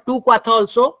 1 or 2 Kwatha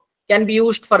also can be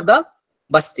used for the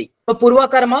Basti. So Purva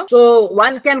Karma. So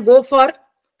one can go for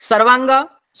Sarvanga,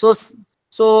 so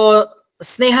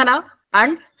Snehana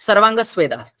and Sarvanga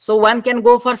Sweda. So one can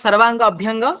go for Sarvanga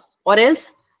Abhyanga or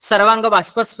else Sarvanga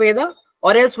Vaspasveda,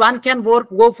 or else one can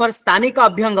go for Stanika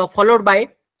Abhyanga followed by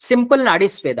simple Nadi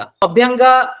Sveda.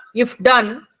 Abhyanga, if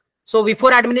done, so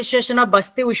before administration of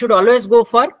Basti, we should always go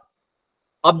for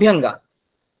Abhyanga,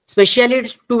 especially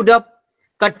to the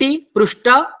Kati,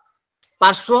 Prushta,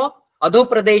 Parswa, Adho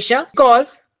Pradesha,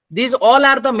 because these all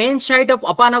are the main site of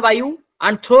Apanavayu,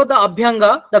 and through the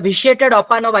Abhyanga, the vitiated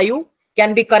Apanavayu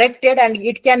can be corrected and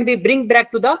it can be bring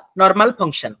back to the normal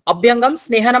function. Abhyangam,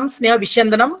 Snehanam, Sneha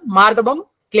Vishandanam, Mardabam,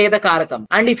 Kleda Karakam.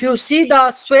 And if you see the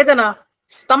Swedana,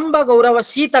 Stamba Gaurava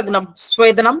Shitagnam,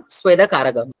 Swedanam, Sweda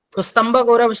Karagam. So Stamba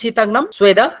Gaurava Shitagnam,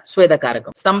 Sweda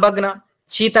Karakam. Stambagna,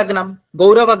 Shitagnam,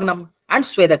 Gauravagnam, and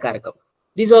Sweda Karakam.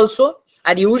 These also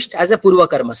are used as a Purva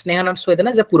Karma. Snehanam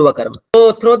Swedana as a Purva Karma.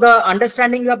 So through the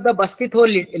understanding of the Basti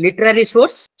through literary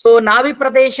source, so Navi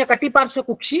Pradesha Katiparsha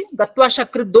Kukshi, Gatva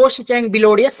Shakrit Dosha Chang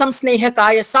Bilodia, Sam Sneha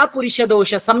Kaya Sa Purisha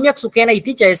Dosha, Samyak Sukena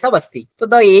Iti Chayasa Basti. So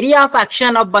the area of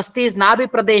action of Basti is Navi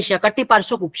Pradesha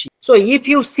Katiparsha Kukshi. So if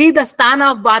you see the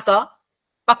sthana of Vata,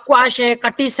 Pakwashe,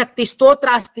 Kati Sakti,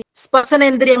 Stotrasti,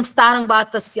 Sparsanendriyam Sthanam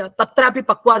Vatasya, Tatrapi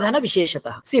Pakwadhana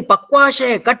Visheshata. See,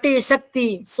 Pakwashe, Kati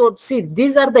Sakti. So, see,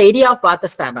 these are the area of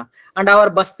Vatasthana. And our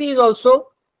Basti is also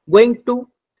going to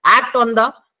act on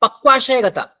the Pakwashe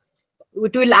Gata.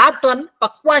 It will act on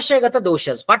Pakwashe Gata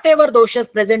doshas. Whatever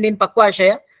doshas present in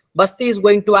Pakwashe, Basti is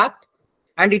going to act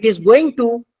and it is going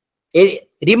to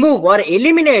remove or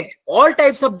eliminate all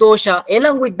types of dosha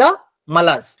along with the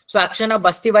malas. So action of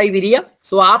Basti vai virya.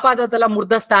 So apadatala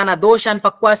murdasthana doshan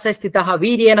pakwasya stitaha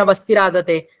viryena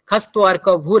vastiradate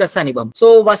khastvarka bhurasanibam.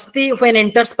 So Basti when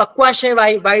enters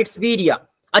pakwasya by its virya,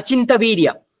 achinta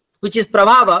virya, which is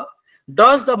prabhava,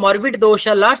 draws the morbid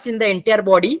dosha lots in the entire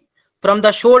body from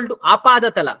the shoulder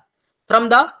apadatala, from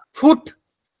the foot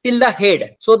till the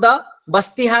head. So the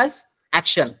Basti has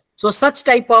action. So such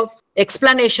type of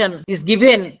explanation is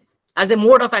given as a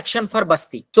mode of action for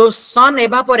Basti. So sun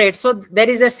evaporates. So there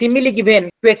is a simile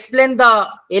given to explain the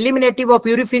eliminative or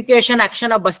purification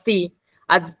action of Basti.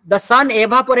 As the sun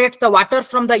evaporates the water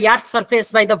from the earth's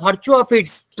surface by the virtue of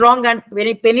its strong and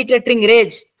very penetrating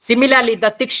rays. Similarly, the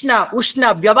Tikshna,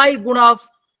 Ushna, Vyavai guna of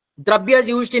Drabhyas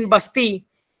used in Basti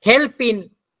help in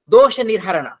dosha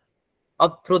nirharana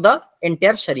through the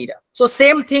entire Sharira. So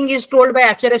same thing is told by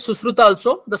Acharya Susruta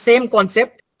also, the same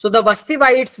concept. So the Basti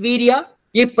by its virya,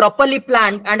 if properly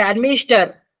planned and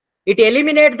administered, it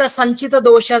eliminates the Sanchita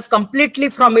doshas completely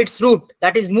from its root,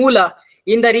 that is Mula,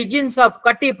 in the regions of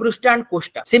Kati, Prushta and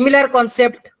Kushta. Similar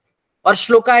concept or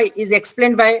shloka is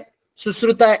explained by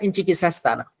Susruta in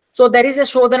Chikisasthana. So there is a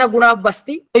Shodhana guna of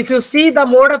Basti. If you see the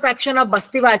mode of action of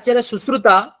Basti by Acharya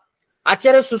Susruta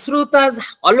has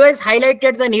always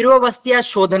highlighted the Nirva Basti as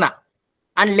Shodhana.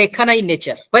 and Lekhana in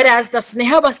nature. Whereas the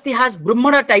Sneha Basti has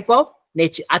Brahmana type of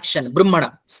nature action.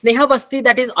 Brahmana. Sneha Basti,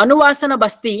 that is Anuvasana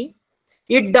Basti,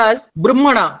 it does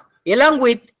Brahmana along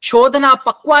with Shodhana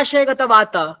Pakwashayagata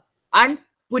Vata and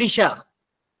Purisha.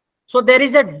 So there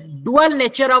is a dual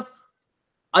nature of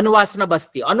Anuvasana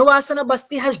Basti. Anuvasana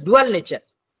Basti has dual nature.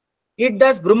 It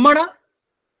does Brahmana,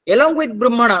 along with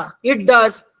Brahmana, it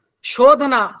does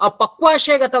Shodhana, a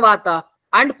Pakwashayagata Vata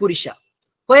and Purisha.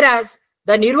 Whereas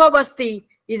the Nirva Basti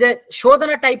is a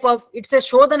Shodhana type of, it's a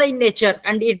Shodhana in nature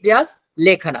and it does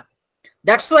Lekhana.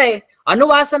 That's why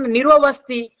Anuvasana Nirva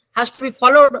Basti has to be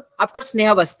followed after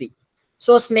Sneha Basti.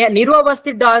 So Nirva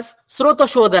Basti does Srota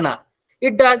Shodhana.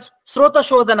 It does Srota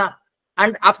Shodhana.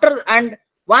 And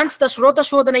once the Srota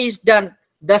Shodhana is done,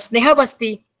 the Sneha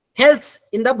Basti helps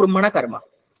in the Brahmana Karma.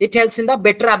 It helps in the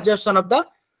better absorption of the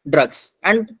drugs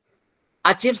and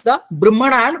achieves the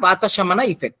Brahmana and Vata Shamana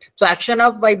effect. So action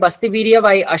of by Basti Virya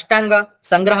by Ashtanga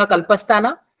Sangraha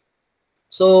Kalpasthana.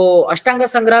 So Ashtanga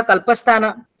Sangraha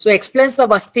Kalpasthana. So explains the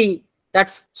Basti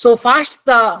that so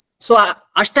Ashtanga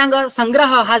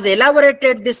Sangraha has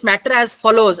elaborated this matter as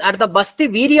follows. At the Basti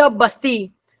Virya of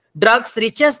Basti, drugs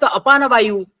reaches the Apana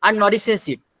Vayu and nourishes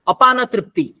it. Apana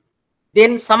Tripti.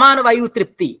 Then Samana Vayu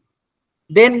Tripti.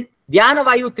 Then Vyana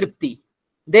Vayu Tripti.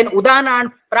 Then Udana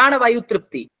and Prana Vayu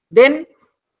Tripti. Then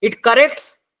it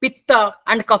corrects Pitta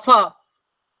and Kapha.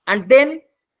 And then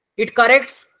it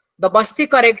corrects, the Basti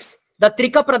corrects the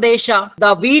Trika Pradesha.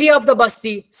 The Virya of the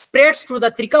Basti spreads to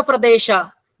the Trika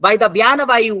Pradesha by the Vyana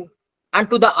Vayu and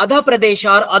to the Adha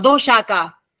Pradesha or Adho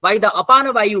Shaka by the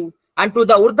Apana Vayu and to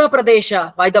the Urdha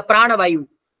Pradesha by the Prana Vayu.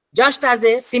 Just as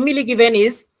a simile given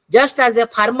is, just as a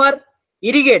farmer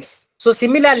irrigates. So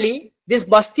similarly, this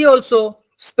Basti also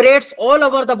spreads all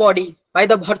over the body by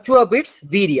the virtue of its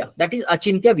Virya, that is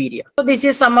Achintya Virya. So this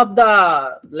is some of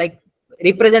the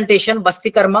representation,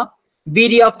 Basti Karma,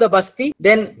 Virya of the Basti.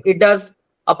 Then it does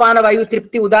Apana Vayu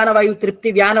Tripti, Udana Vayu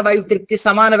Tripti, Vyana Vayu Tripti,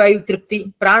 Samana Vayu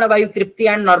Tripti, Prana Vayu Tripti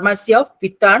and normalcy of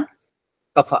Pitta and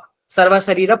Kapha. Sarva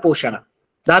Sarira Poshana,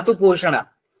 Dhatu Poshana,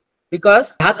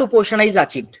 because Dhatu Poshana is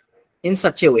achieved in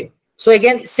such a way. So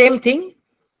again, same thing.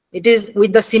 It is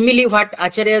with the simile what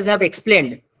Acharyas have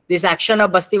explained. This action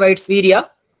of Basti by its Virya,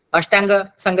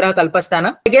 Ashtanga Sangraha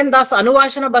Kalpasthana. Again, thus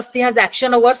Anuvasana Basti has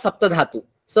action over Saptadhatu.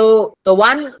 So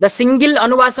the single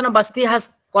Anuvasana Basti has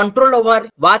control over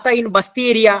Vata in Basti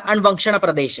area and Vankshana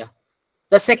Pradesha.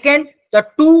 The second, the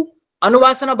two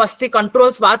Anuvasana Basti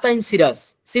controls Vata in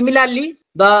Siras. Similarly,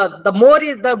 the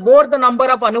more the number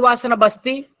of Anuvasana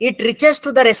Basti, it reaches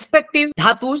to the respective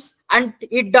Dhatus and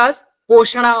it does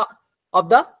Poshana of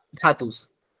the Dhatus.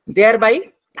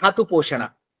 Thereby Dhatu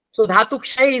Poshana. So Dhatu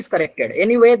Kshay is corrected.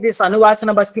 Anyway, this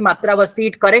Anuvasana Basti, Matra Basti,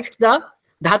 it corrects the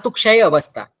Dhatu Kshay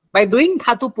Avastha by doing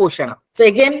Dhatu Poshana. So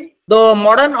again, the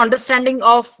modern understanding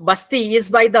of Basti is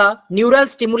by the neural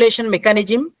stimulation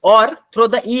mechanism or through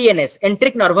the ENS,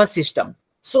 enteric nervous system.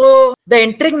 So the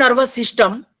enteric nervous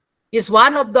system is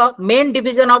one of the main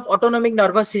division of autonomic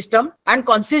nervous system and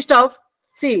consists of,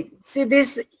 see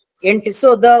this.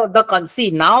 So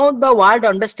now the world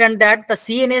understand that the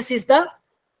CNS is the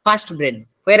first brain,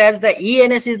 whereas the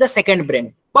ENS is the second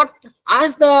brain. But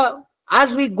as the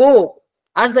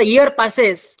year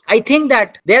passes, I think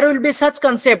that there will be such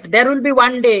concept. There will be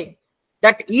one day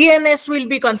that ENS will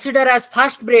be considered as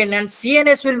first brain and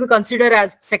CNS will be considered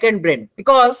as second brain,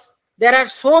 because there are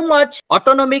so much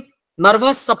autonomic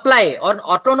nervous supply or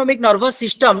autonomic nervous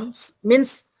systems.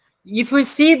 Means if we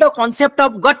see the concept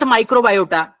of gut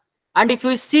microbiota and if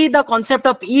we see the concept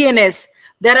of ENS,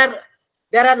 there are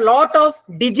a lot of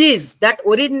disease that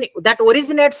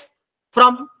originates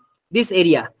from this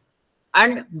area.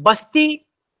 And Basti,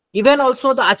 even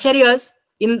also the Acharyas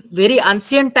in very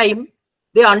ancient time,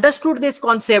 they understood this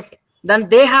concept. Then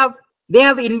they have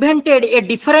invented a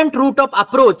different route of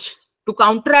approach to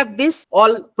counteract this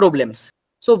all problems.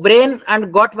 So brain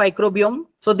and gut microbiome.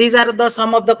 So these are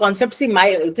some of the concepts. See,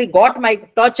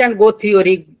 touch and go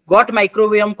theory, gut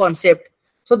microbiome concept.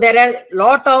 So there are a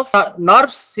lot of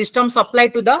nerve systems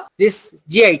applied to this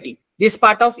GIT, this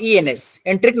part of ENS,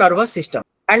 enteric nervous system.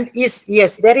 And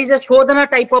yes, there is a Shodhana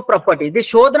type of property.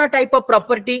 This Shodhana type of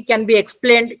property can be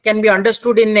explained, can be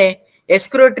understood in a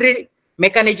excretory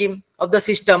mechanism of the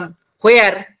system,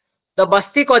 where the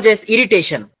Basti causes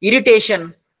irritation,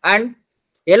 and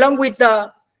along with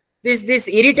this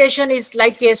irritation is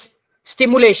like a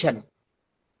stimulation.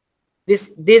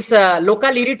 This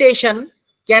local irritation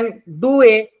can do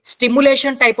a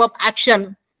stimulation type of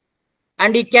action,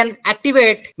 and it can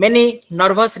activate many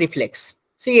nervous reflex.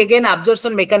 See again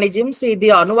absorption mechanism. See the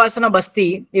Anuvasana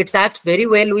Basti, it acts very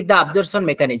well with the absorption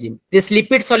mechanism. This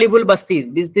lipid soluble Basti,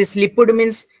 this lipid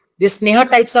means this Sneha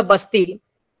types of Basti.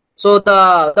 So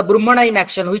the Brahmana in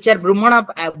action, which are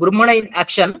Brahmana in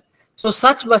action. So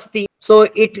such Basti, so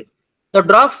the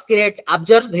drugs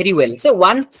absorb very well. So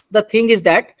once the thing is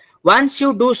that once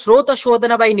you do Srota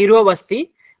Shodhana by Nirva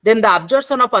Basti, then the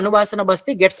absorption of Anuvasana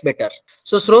Basti gets better.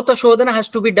 So Srota Shodhana has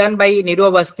to be done by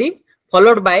Nirva Basti,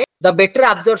 followed by the better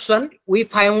absorption we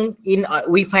find in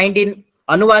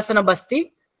Anuvasana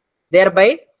Basti.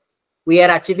 Thereby we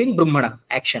are achieving Brahmana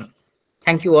action.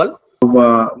 Thank you all.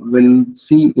 We'll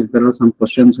see if there are some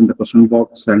questions in the question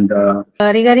box. And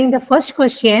regarding the first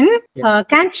question, Yes.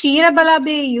 can Kshira Bala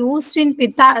be used in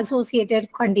Pitta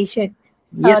associated condition?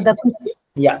 Yes.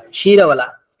 Yeah,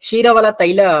 Shiravala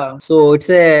Taila. So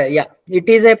it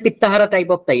is a Pittahara type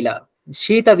of Taila.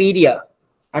 Shita Virya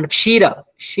and Kshira.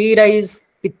 Kshira is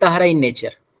Pittahara in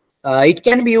nature. It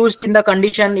can be used in the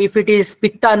condition if it is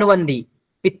Pitta Anuvandi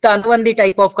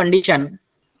type of condition,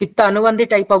 Pitta Anuvandi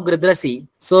type of Gridhrasi.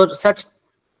 So such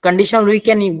condition we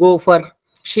can go for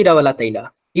Shiravala Taila.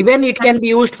 Even it can be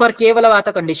used for Kevala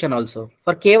Vata condition also.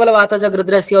 For Kevala Vata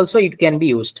Gridhrasi also it can be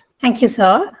used. Thank you,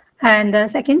 sir. And the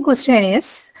second question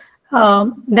is,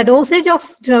 the dosage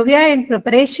of Dravya in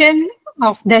preparation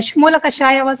of Dashmula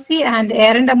Kashaya Vasti and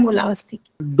Erandamula Vasti.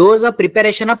 Dose of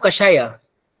preparation of Kashaya.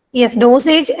 Yes,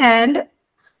 dosage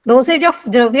of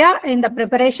Dravya in the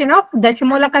preparation of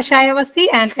Dashmula Kashaya Vasti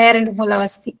and Erandamula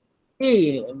Vasti.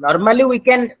 See, normally we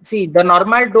can see the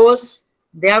normal dose,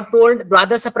 they have told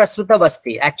Dwadasa Prasruta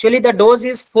Vasti. Actually, the dose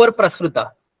is 4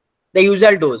 Prasruta, the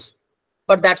usual dose.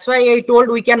 But that's why I told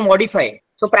we can modify.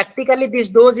 So practically this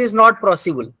dose is not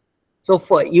possible. So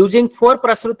for using 4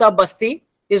 Prasruta Basti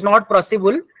is not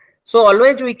possible. So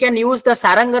always we can use the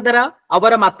Sarangadhara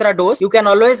Avara Matra dose. You can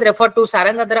always refer to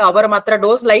Sarangadhara Avara Matra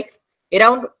dose like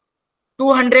around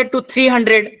 200 to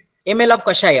 300 ml of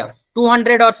Kashaya.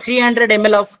 200 or 300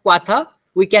 ml of Kwatha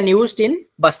we can use in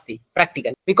Basti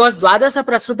practical. Because Dwadasa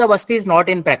Prasruta Basti is not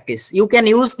in practice. You can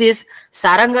use this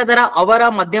Sarangadhara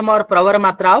Avara Madhyama or Pravara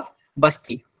Matra of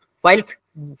Basti while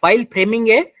framing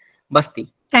a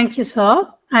Basti. Thank you, sir.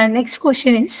 And next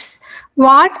question is,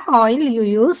 what oil you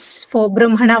use for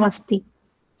Brahmana Vasti?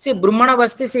 See, Brahmana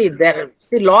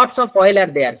Vasti, lots of oil are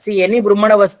there. See, any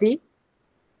Brahmana Vasti,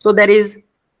 so there is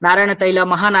Narayana Taila,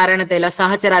 Mahanarayana Taila,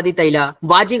 Sahacharadi Taila,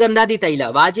 Vajigandhadi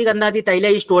Taila. Vajigandhadi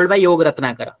Taila is told by Yoga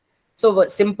Ratnakara. So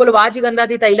simple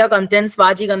Vajigandhadi Taila contains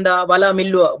Vajigandha, Bala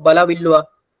Villua,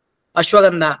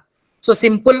 Ashwagandha. So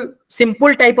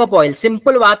simple type of oil,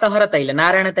 simple Vatahara Taila,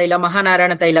 Narayana Taila,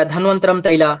 Mahanarayana Taila, Dhanvantram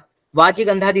Taila,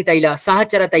 Vajigandhadi Taila,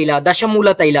 Sahachara Taila,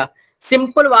 Dashamula Taila.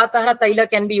 Simple Vatahara Taila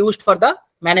can be used for the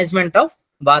management of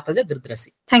Vataja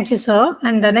Gridhrasi. Thank you, sir.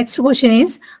 And the next question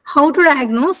is, how to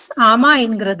diagnose Ama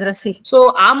in Gridhrasi?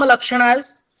 So Ama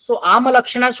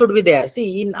Lakshanas should be there.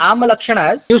 See, in Ama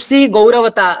Lakshanas, you see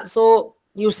Gauravata. So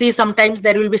you see sometimes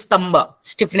there will be Stamba,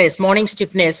 stiffness, morning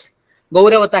stiffness,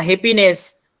 Gauravata,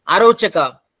 happiness,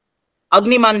 Arochaka,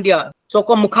 Agnimandya,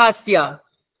 Soko Mukhasya.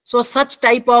 So such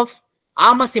type of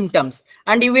Ama symptoms,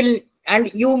 and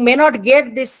you may not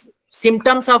get this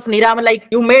symptoms of Nirama, like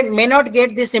you may not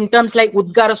get the symptoms like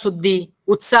Udgara Suddhi,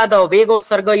 Utsada, Vego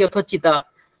Sarga Yathochita.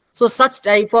 So such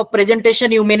type of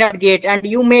presentation you may not get, and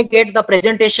you may get the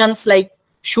presentations like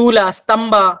Shula,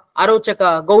 Stamba,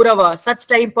 Arochaka, Gaurava. Such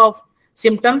type of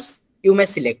symptoms you may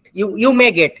select. You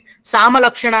may get Sama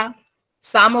Lakshana,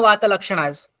 Samavata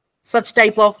Lakshanas. Such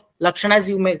type of Lakshanas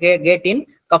you may get in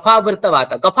Kaphavrita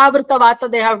Vata. Kaphavrita Vata,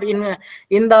 they have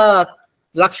in the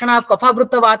Lakshana of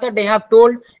Kaphavrita Vata, they have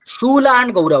told Shula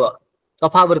and Gaurava.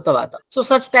 Kaphavrita Vata. So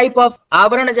such type of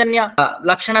Avaranajanya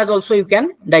Lakshanas also you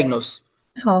can diagnose.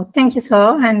 Oh, thank you,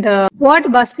 sir. And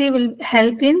what Basti will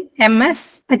help in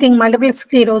MS, I think multiple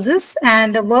sclerosis,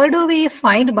 and where do we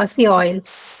find Basti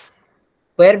oils?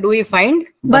 Where do we find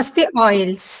Basti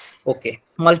oils? Okay.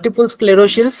 Multiple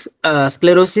sclerosis.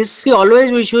 See,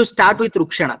 always we should start with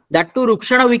Rukshana. That too,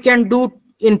 Rukshana we can do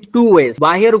in 2 ways: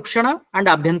 Bahya Rukshana and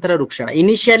Abhyantara Rukshana.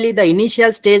 Initially, the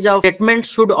initial stage of treatment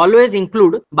should always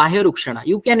include Bahya Rukshana.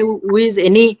 You can use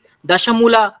any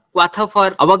Dashamula Kwatha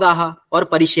for Avagaha or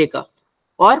Parisheka,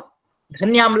 or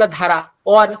Dhanyamla Dhara,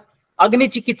 or Agni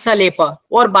Chikitsa Lepa,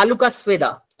 or Baluka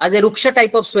Sweda. As a Ruksha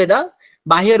type of Sweda,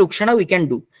 Bahya Rukshana we can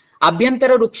do.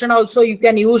 Abhyantara Rukshana also you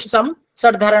can use some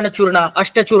Sardharana Churna,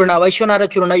 Ashta Churna, Vaishwanara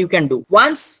Churna you can do.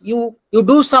 Once you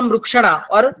do some Rukshana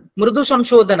or Mrudu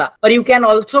Samshodhana, or you can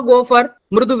also go for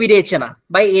Mrudu Virechana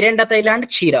by Erenda Taila and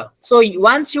Kshira. So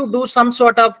once you do some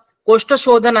sort of Koshta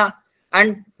Shodhana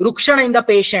and Rukshana in the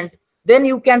patient, then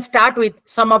you can start with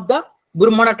some of the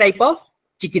Brahmana type of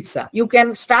Chikitsa. You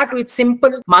can start with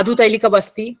simple Madhu Tailika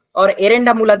Basti or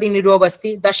Erenda Muladi Nirva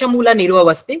Basti, Dashamula Nirva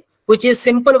Basti. which is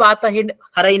simple Vata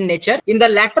Hara in nature. In the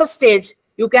latter stage,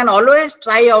 you can always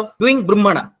try of doing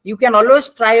Brahmana. You can always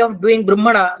try of doing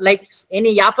Brahmana like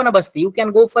any Yapana Basti. You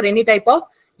can go for any type of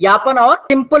Yapana or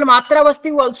simple Matra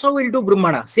Basti also will do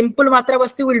Brahmana. Simple Matra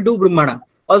Basti will do Brahmana.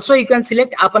 Also, you can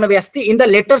select Apana Basti in the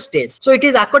later stage. So it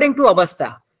is according to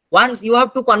Avastha. Once you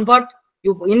have to convert,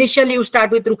 initially you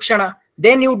start with Rukshana,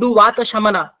 then you do Vata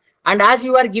Shamana. And as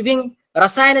you are giving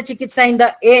Rasayana Chikitsa in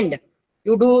the end,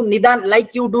 you do Nidan,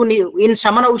 like you do in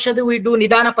Shamana Ushadhi, we do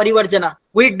Nidana Parivarjana.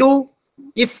 We do,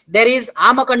 if there is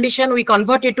Ama condition, we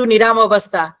convert it to Nirama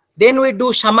Avastha. Then we do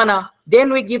Shamana.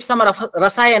 Then we give some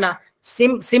Rasayana.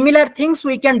 Similar things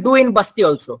we can do in Basti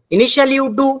also. Initially,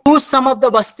 you do some of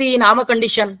the Basti in Ama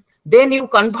condition. Then you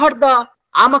convert the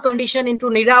Ama condition into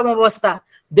Nirama Avastha.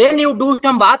 Then you do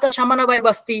some Vata Shamana by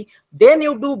Basti. Then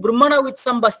you do Brahmana with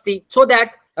some Basti. So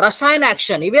that Rasayana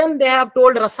action, even they have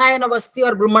told Rasayana Basti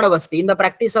or Brahmana Basti in the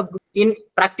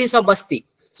practice of Basti.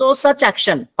 So such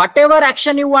action, whatever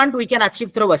action you want, we can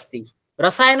achieve through Basti.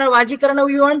 Rasayana Vajikarana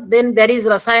we want, then there is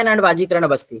Rasayana and Vajikarana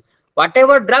Basti.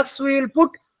 Whatever drugs we will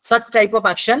put, such type of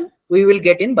action we will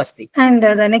get in Basti. And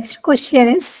the next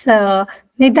question is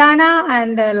Nidana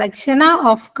and Lakshana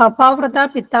of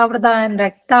Kapavrata, Pittavrata and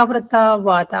Raktavrata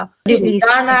Vata.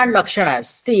 Nidana and Lakshanas.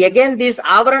 See again this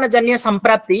Avarana Janya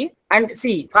Samprapti, and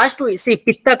see first we see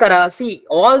Pittakara. See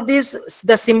all this,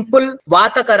 the simple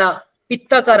Vatakara,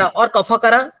 Pittakara or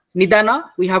Kafakara Nidana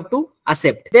we have to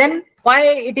accept. Then why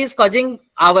it is causing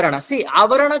Avarana? See,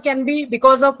 Avarana can be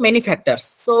because of many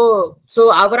factors. So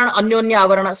Avarana, Anyonya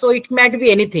Avarana. So it might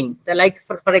be anything. Like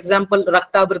for example,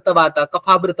 Raktavrita Vata,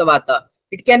 Kafavrita Vata.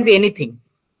 It can be anything.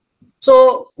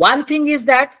 So one thing is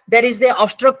that there is the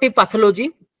obstructive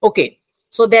pathology. Okay.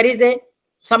 So there is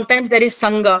sometimes there is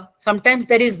Sangha, sometimes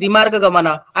there is Vimarga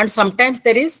Gamana, and sometimes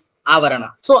there is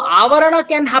Avarana. So Avarana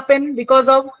can happen because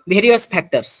of various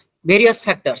factors.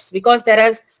 Because there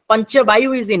is Pancha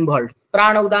Vayu is involved.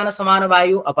 Prana, Udana, Samana,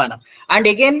 Vayu, Apana. And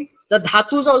again, the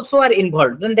Dhatus also are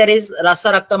involved. Then there is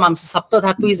Rasa, Rakta, Mamsa, Sapta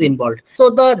Dhatu is involved. So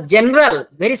the general,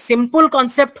 very simple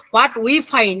concept, what we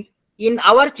find in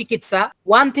our Chikitsa,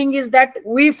 one thing is that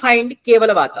we find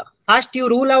Kevala Vata. First you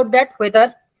rule out that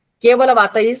whether Kevala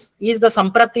Vata is the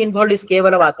Samprapti involved is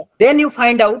Kevala Vata. Then you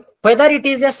find out whether it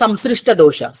is a Samsrishta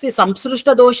Dosha. See,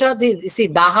 Samsrishta Dosha, see,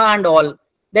 Daha and all,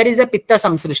 there is a Pitta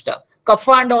Samsrishta.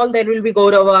 Kapha and all, there will be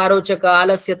Gaurava, Arochaka,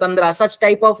 Alasya, Tandra, such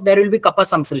type of, there will be Kapha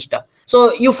Samsrishta.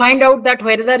 So you find out that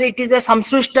whether it is a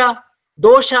Samsrishta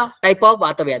Dosha type of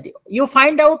Vata Vyadhi. You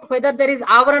find out whether there is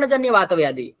Avaranajanya Vata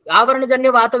Vyadhi.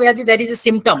 Avaranajanya Vata Vyadhi, there is a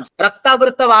symptoms.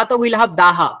 Raktavrita Vata will have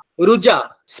Daha, Ruja,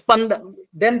 Spanda.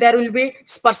 Then there will be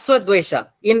Sparsva Dvesha.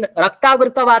 In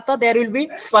Raktavrita Vata, there will be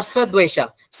Sparsva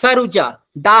Dvesha, Saruja,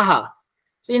 Daha.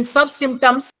 So in sub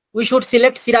symptoms, we should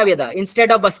select Siraveda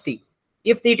instead of Basti.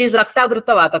 If it is Raktavrita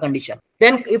Vata condition.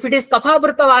 Then if it is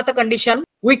Kafavrita Vata condition,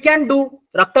 we can do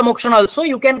Rakta Mokshan also.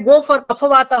 You can go for Kapha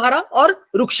Vata Hara or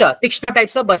Ruksha, Tikshna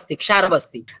types of Basti, Kshara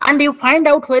Basti. And you find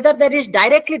out whether there is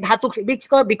directly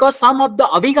Dhatu, because some of the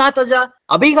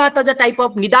Abhigataja type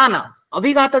of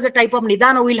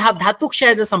Nidana will have Dhatuksha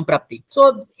as a Samprapti.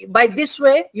 So by this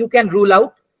way, you can rule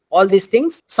out all these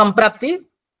things, Samprapti,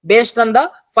 based on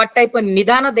the what type of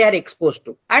Nidana they are exposed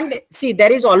to. And see,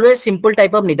 there is always simple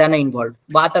type of Nidana involved.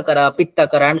 Vatakara,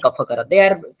 Pittakara and Kafakara.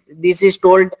 It is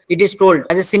told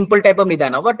as a simple type of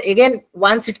Nidana. But again,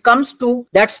 once it comes to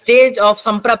that stage of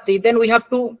Samprapti, then we have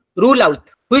to rule out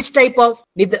which type of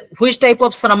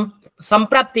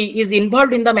Samprapti is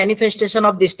involved in the manifestation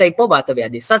of this type of Vata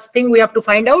Vyadhi. Such thing we have to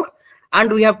find out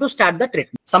and we have to start the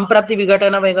treatment. Samprapti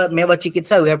Vigatana Meva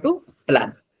Chikitsa we have to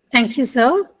plan. Thank you,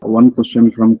 sir. One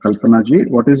question from Kalpana ji.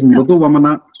 What is Mrudu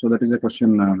Vamana? So that is a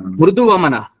question. Mrudu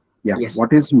Vamana. Yeah. Yes.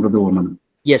 What is Mrudu Vamana?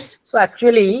 Yes. So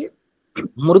actually,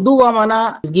 Mrudu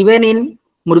Vamana is given in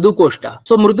Mrudu Koshta.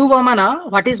 So Mrudu Vamana,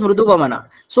 what is Mrudu Vamana?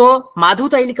 So Madhu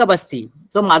Tailika Basti.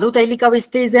 So Madhu Tailika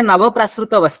Basti is the Nava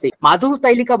Prasruta Basti. Madhu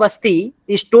Tailika Basti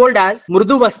is told as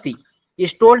Mrudu Basti.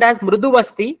 Is told as Mrudu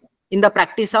Basti in the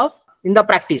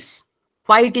practice.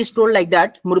 Why it is told like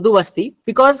that, Mrudu Basti?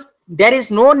 Because there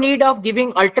is no need of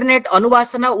giving alternate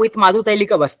Anuvasana with Madhu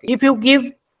Tailika Basti. If you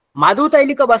give Madhu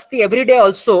Tailika Basti every day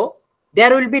also,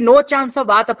 there will be no chance of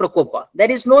Vata Prakopa. There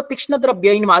is no Tikshna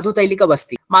Drabhya in Madhu Tailika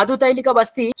Basti. Madhu Tailika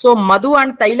Basti, so Madhu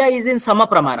and Taila is in Sama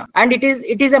Pramana. And it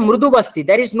is a Mrudu Basti.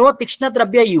 There is no Tikshna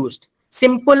Drabhya used.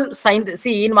 Simple sign.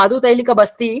 See, in Madhu Tailika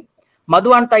Basti,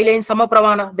 Madhu and Taila in Sama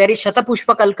Pramana. There is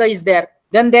Shatapushpa Kalka is there.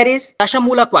 Then there is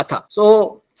Dashamula Kwatha.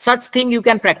 So such thing you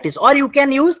can practice. Or you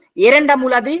can use Erenda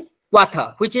Muladi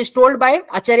Kwatha, which is told by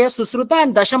Acharya Susruta,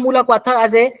 and Dashamula Kwatha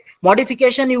as a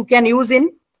modification you can use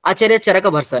in Acharya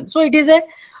Charaka Bharsan. So it is a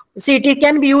See, it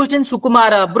can be used in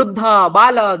Sukumara, Bruddha,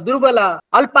 Bala, Durvala,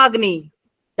 Alpagni.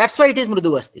 That's why it is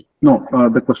Mrudu Basti. No,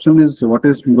 the question is, what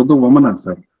is Mrudu Vamana,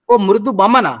 sir? Oh, Mrudu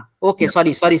Vamana. Okay,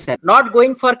 Yeah. sorry, sir. Not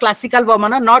going for classical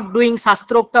Vamana, not doing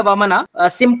Sastrokta Vamana.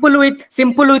 Simple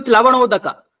with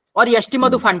Lavanodaka or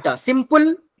Yashtimadu Fanta.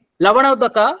 Simple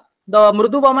Lavanodaka. The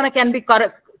Mrudu Vamana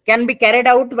can be carried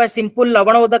out by simple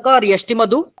Lavanodaka or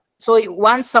Yashtimadu. So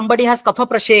once somebody has Kapha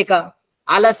Prasheka,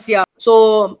 Alasya,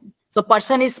 so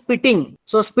person is spitting.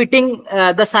 So spitting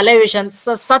the salivation,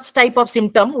 so such type of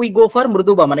symptom, we go for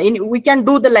Mrudu Vamana. We can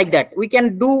do like that. We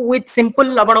can do with simple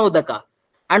Lavanodaka.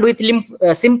 And with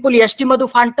simple Yashtimadu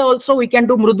Fanta also, we can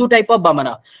do Mrudu type of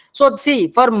Vamana. So see,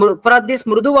 for this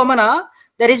Mrudu Vamana,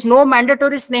 there is no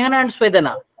mandatory Snehana and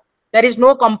Swedana. There is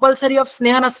no compulsory of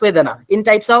Snehana Swedana in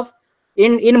types of,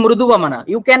 in Mrudu Vamana.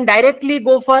 You can directly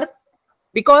go for,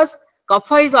 because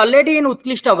Kapha is already in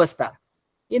Utklishta Avastha.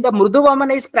 In the Mrudu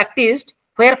Vamana is practiced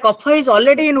where Kapha is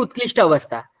already in Utklishta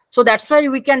Avastha. So that's why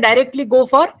we can directly go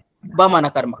for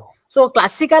Vamana Karma. So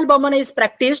classical Vamana is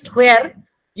practiced where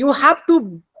you have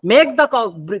to make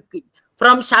the,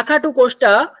 from Shakha to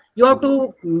Koshta, you have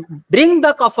to bring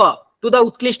the Kapha to the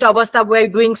Utklishta Avastha by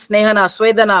doing Snehana,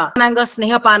 Swedana, Nanga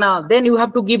Snehapana. Then you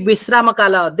have to give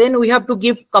Visramakala. Then we have to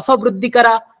give Kapha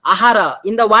Bruddhikara Ahara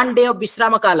in the one day of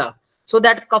Visramakala. So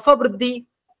that Kapha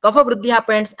Bruddhi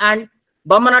happens and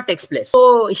Vamana takes place.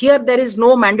 So here there is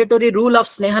no mandatory rule of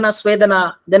Snehana,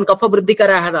 Swedana, then Kapha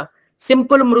Bruddhikara Ahara.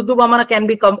 Simple Mrudu Vamana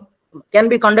can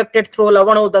be conducted through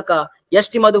Lavanodaka,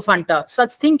 Yashtimadu Fanta.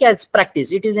 Such thing as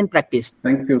practice. It is in practice.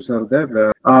 Thank you, sir.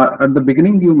 There, at the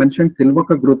beginning, you mentioned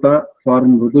Tilvaka Gruta for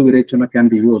Mrudu Virechana can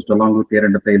be used along with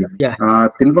Erenda Taila. Yeah.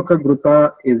 Tilvaka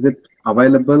Gruta, is it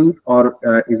available or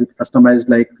is it customized,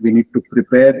 like we need to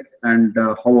prepare, and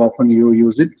how often you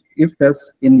use it? If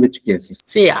yes, in which cases?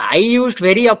 See, I used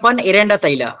very often Erenda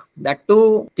Taila. That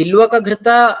too, Tilvaka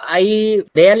Gruta, I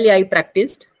rarely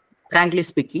practiced. Frankly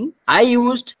speaking, I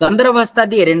used Gandharvastha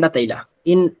the Erenda Taila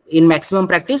in maximum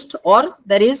practice, or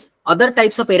there is other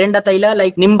types of Erenda Taila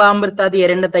like Nimbamrita the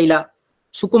Erenda Taila,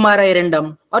 Sukumara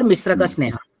Erendam, or Misraka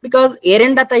Sneha. Because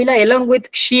Erenda Taila along with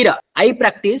Kshira, I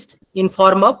practiced in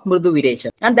form of Mrudu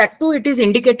Virechana. And that too, it is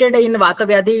indicated in Vata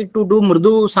Vyadhi to do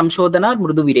Mrudu Samshodhana,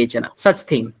 Mrudu Virechana, such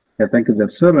thing. Yeah, thank you,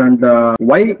 sir. And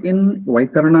why in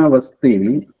Vaitarana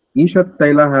Vasti, Ishat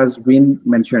Taila has been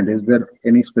mentioned? Is there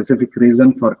any specific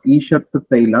reason for Ishat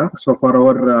Taila? So for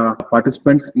our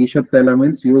participants, Ishat Taila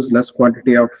means use less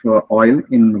quantity of oil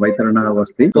in Vaitarana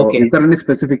Vasti. So Okay. is there any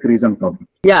specific reason for it?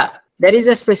 Yeah, there is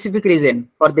a specific reason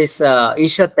for this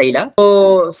Ishat Taila.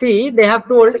 So see, they have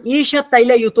told Ishat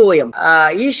Taila Yutoyam.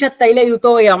 Ishat Taila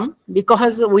Yutoyam,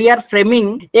 because we are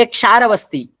framing a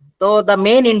Ksharavasti. So the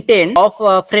main intent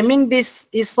of framing this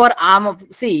is for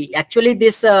see, actually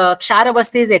this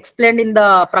Ksharavasti is explained in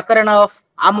the Prakarana of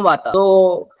Amavata.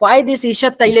 So why this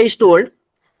Ishat Taila is told?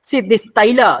 See, this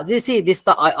Taila, this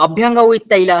Abhyanga with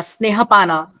Taila,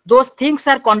 Snehapana, those things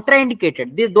are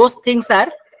contraindicated. Those things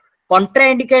are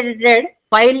contraindicated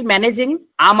while managing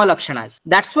Ama Lakshanas.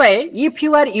 That's why if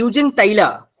you are using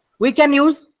Taila, we can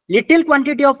use little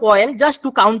quantity of oil just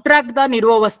to counteract the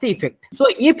Nirvavasti effect. So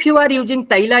if you are using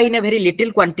Taila in a very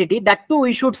little quantity, that too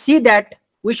we should see that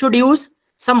we should use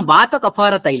some Vata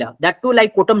Kafara Taila. That too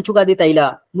like Kotamchugadi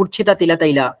Taila, Murchita Tila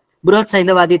Taila, Bruhat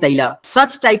Saindavadi Taila,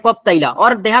 such type of Taila.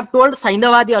 Or they have told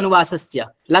Saindavadi Anuvasasya,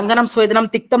 Langanam Swedanam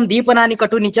Tiktam Deepanani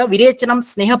Katunicha, Virechanam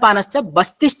Snehapanascha,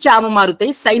 Bastischa Amamarute,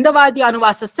 Saindavadi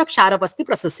Anuvasasya, Ksharavasti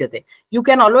Prasasyate. You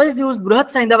can always use Bruhat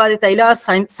Saindavadi Taila,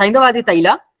 Saindavadi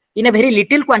Taila in a very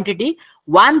little quantity.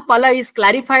 One pala is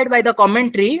clarified by the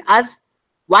commentary as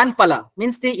one pala,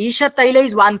 means the Ishat Taila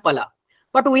is one pala.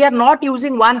 But we are not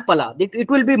using one pala, it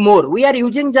will be more. We are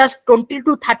using just 20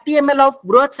 to 30 ml of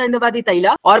Bruhat Saindavadi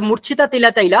Taila or Murchita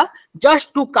Tila Taila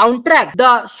just to counteract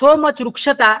the so much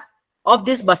Rukshata of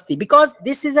this Basti, because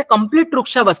this is a complete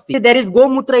Ruksha Basti. There is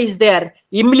Gomutra is there,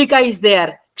 Imlika is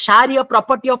there, Ksharya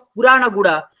property of Purana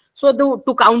Guda. So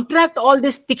to counteract all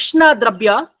this Tikshna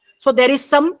Drabya, so there is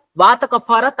some Vata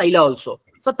Kafara Taila also.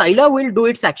 So Taila will do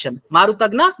its action.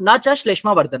 Marutagna Nacha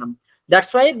Shleshma Vardhanam.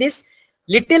 That's why this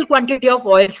little quantity of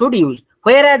oil should use.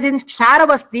 Whereas in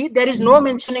Ksharavasti, there is no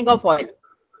mentioning of oil.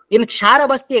 In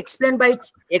Ksharavasti explained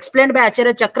by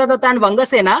Acharya Chakradatta and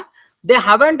Vangasena, they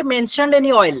haven't mentioned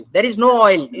any oil. There is no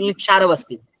oil in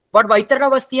Ksharavasti. But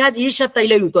Vaitarnavasti has Ishat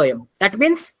Taila Yutoyam. That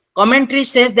means commentary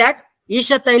says that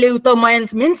Ishat Taila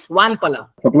Yutoyam means one pala.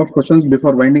 Couple of questions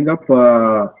before winding up.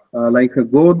 Like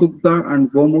Godukta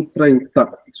and Gomutra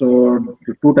Yukta. So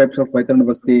the two types of Vaitarana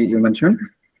Vasti you mentioned.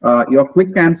 Your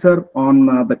quick answer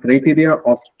on the criteria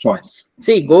of choice.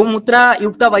 See, Gomutra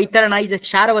Yukta Vaitarana is a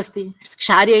Ksharavasti. It's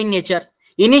Ksharya in nature.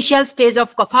 Initial stage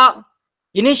of Kapha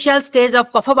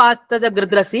Vata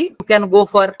Gridhrasi, you can go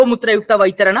for Gomutra Yukta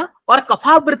Vaitarana or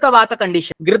Kaphavrita Vata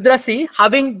condition. Gridhrasi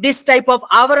having this type of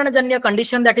Avaranajanya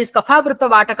condition, that is Kaphavrita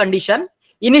Vata condition,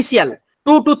 initial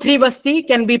 2 to 3 Basti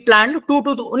can be planned,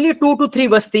 only 2 to 3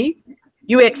 Basti.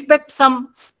 You expect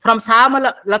some from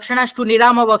Sama Lakshanas to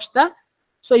Nirama Vakshta,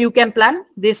 so you can plan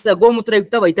this Gomutra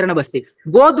Yukta Vaitarana Basti.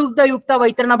 Godugdha Yukta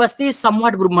Vaitarana Basti is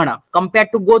somewhat Brahmana compared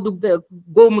to Gomutra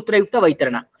Yukta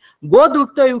Vaitarana.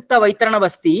 Godugdha Yukta Vaitarana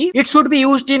Basti, it should be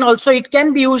used in also, it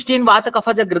can be used in Vata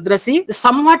Kapha Gridhrasi.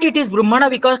 Somewhat it is Brahmana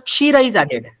because Kshira is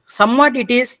added. Somewhat it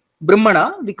is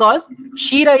Brahmana because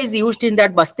Kshira is used in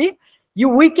that Basti.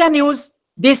 We can use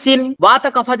this in Vata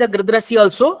Kapha Gridhrasi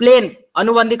also, plain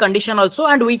Anubandhi condition also,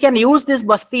 and we can use this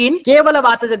Basti in Kevala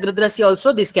Vata Gridhrasi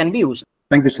also, this can be used.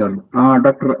 Thank you, sir.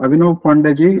 Dr. Abhinav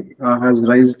Pandey has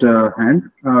raised a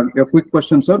hand. A quick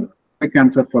question, sir. Quick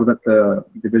answer for that,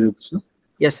 sir.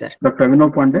 Yes, sir. Dr.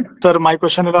 Abhinav Pandey. Sir, my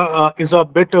question is a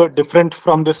bit different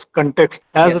from this context.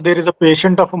 As Yes. there is a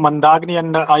patient of Mandagni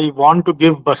and I want to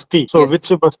give Basti. So Yes. which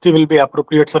Basti will be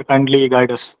appropriate, sir? Kindly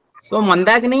guide us. So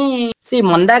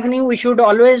Mandagni, we should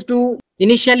always do,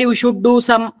 initially we should do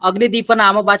some Agni Deepana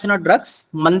Amabachana drugs.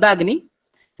 Mandagni,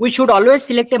 we should always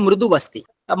select a Mrudu Basti.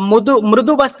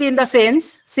 Mrudu Basti in the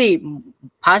sense,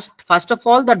 first of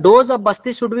all, the dose of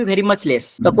Basti should be very much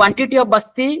less. The quantity of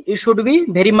Basti should be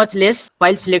very much less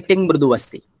while selecting Mrudu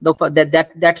Basti.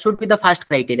 That should be the first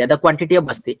criteria, the quantity of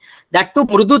Basti. That too,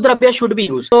 Mrudu Drabya should be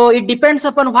used. So it depends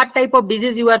upon what type of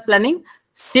disease you are planning.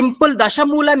 Simple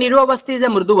Dashamula Nirva Basti is a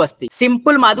Mrudu Basti.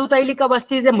 Simple Madhutailika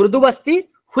Basti is a Mrudu Basti,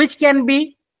 which can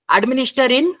be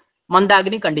administered in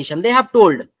Mandagni condition. They have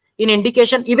told in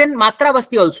indication, even Matra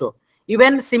Basti also.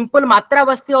 Even simple Matra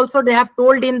Basti also they have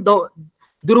told in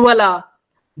Durvala,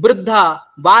 Bruddha,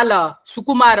 Bala,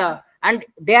 Sukumara, and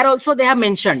there also they have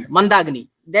mentioned Mandagni.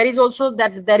 There is also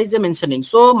there is a mentioning.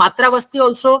 So Matra Basti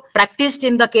also practiced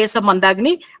in the case of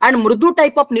Mandagni, and Mrudu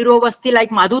type of Niro Basti like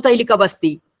Madhutailika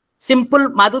Basti. Simple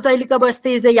Madhutailika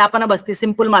Basti is a Yapana Basti,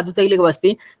 simple Madhutailika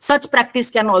Basti. Such practice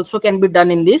can be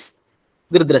done in this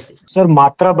Gridhrasi. Sir,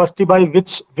 Matra Basti by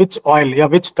which oil? Yeah,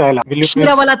 which taila? Will you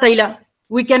Kshiravala Taila.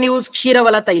 We can use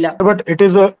Kshiravala Taila. But it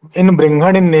is in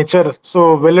Brahman in nature.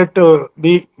 So will it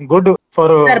be good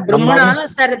for Sir, Brahmana,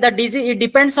 sir, the disease, it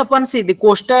depends upon, see, the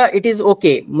Koshta, it is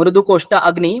okay. Mrudu Koshta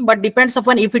Agni, but depends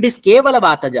upon if it is Kevala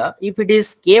Vataja, if it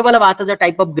is Kevala Vataja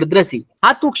type of Gridhrasi.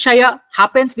 Hatukshaya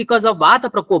happens because of Vata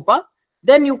Prakopa,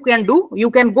 then you can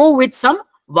go with some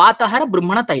Vatahara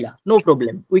Brahmana Taila. No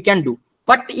problem. We can do.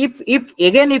 But if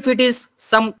it is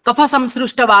some Kapha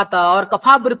Samsrushta Vata or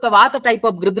Kapha Vrita Vata type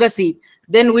of Gridhrasi,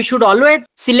 then we should always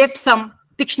select some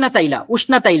Tikshna Taila,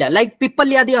 Ushna Taila, like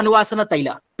Pipalyadi Anuvasana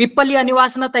Taila. Pipalya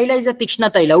Anuvasana Taila is a Tikshna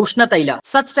Taila, Ushna Taila.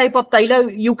 Such type of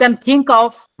Taila you can think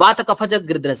of Vata Kaphaja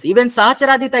Gridhrasi. Even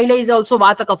Sahacharadi Taila is also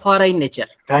Vata Kaphara in nature.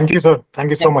 Thank you, sir.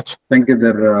 Thank you so much. Thank you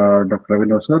there, Dr.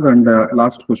 Abhinav, sir. And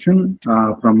last question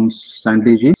from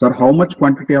Sandy ji. Sir, how much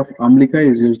quantity of Amlika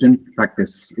is used in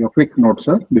practice? Your quick note,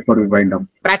 sir, before we wind up.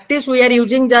 Practice, we are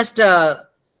using just 30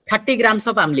 grams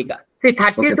of Amlika. See,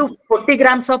 30 to 40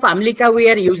 grams of Amlika we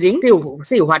are using.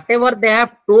 See, whatever they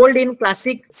have told in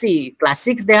classics,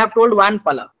 they have told 1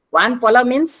 pala. 1 pala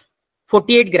means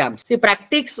 48 grams. See,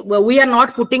 practice, we are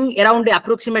not putting around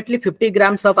approximately 50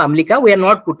 grams of Amlika. We are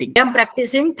not putting. I am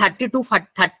practicing 30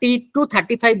 to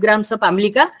 35 grams of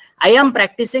Amlika. I am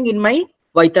practicing in my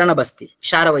Vaitarana Basti,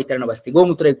 Shara Vaitarana Basti,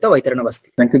 Gomutra Yukta Vaitarana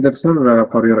Basti. Thank you there, sir,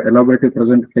 for your elaborative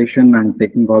presentation and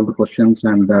taking all the questions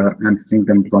and answering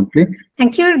them promptly.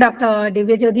 Thank you, Dr.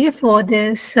 Divyajyoti, for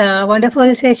this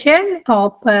wonderful session.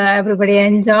 Hope everybody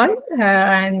enjoyed.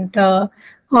 Thank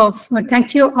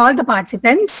you all the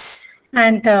participants.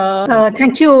 And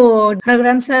thank you,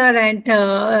 Program Sir and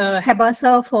Heba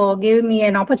Sir, for giving me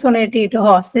an opportunity to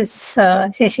host this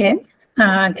session.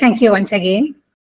 Thank you once again.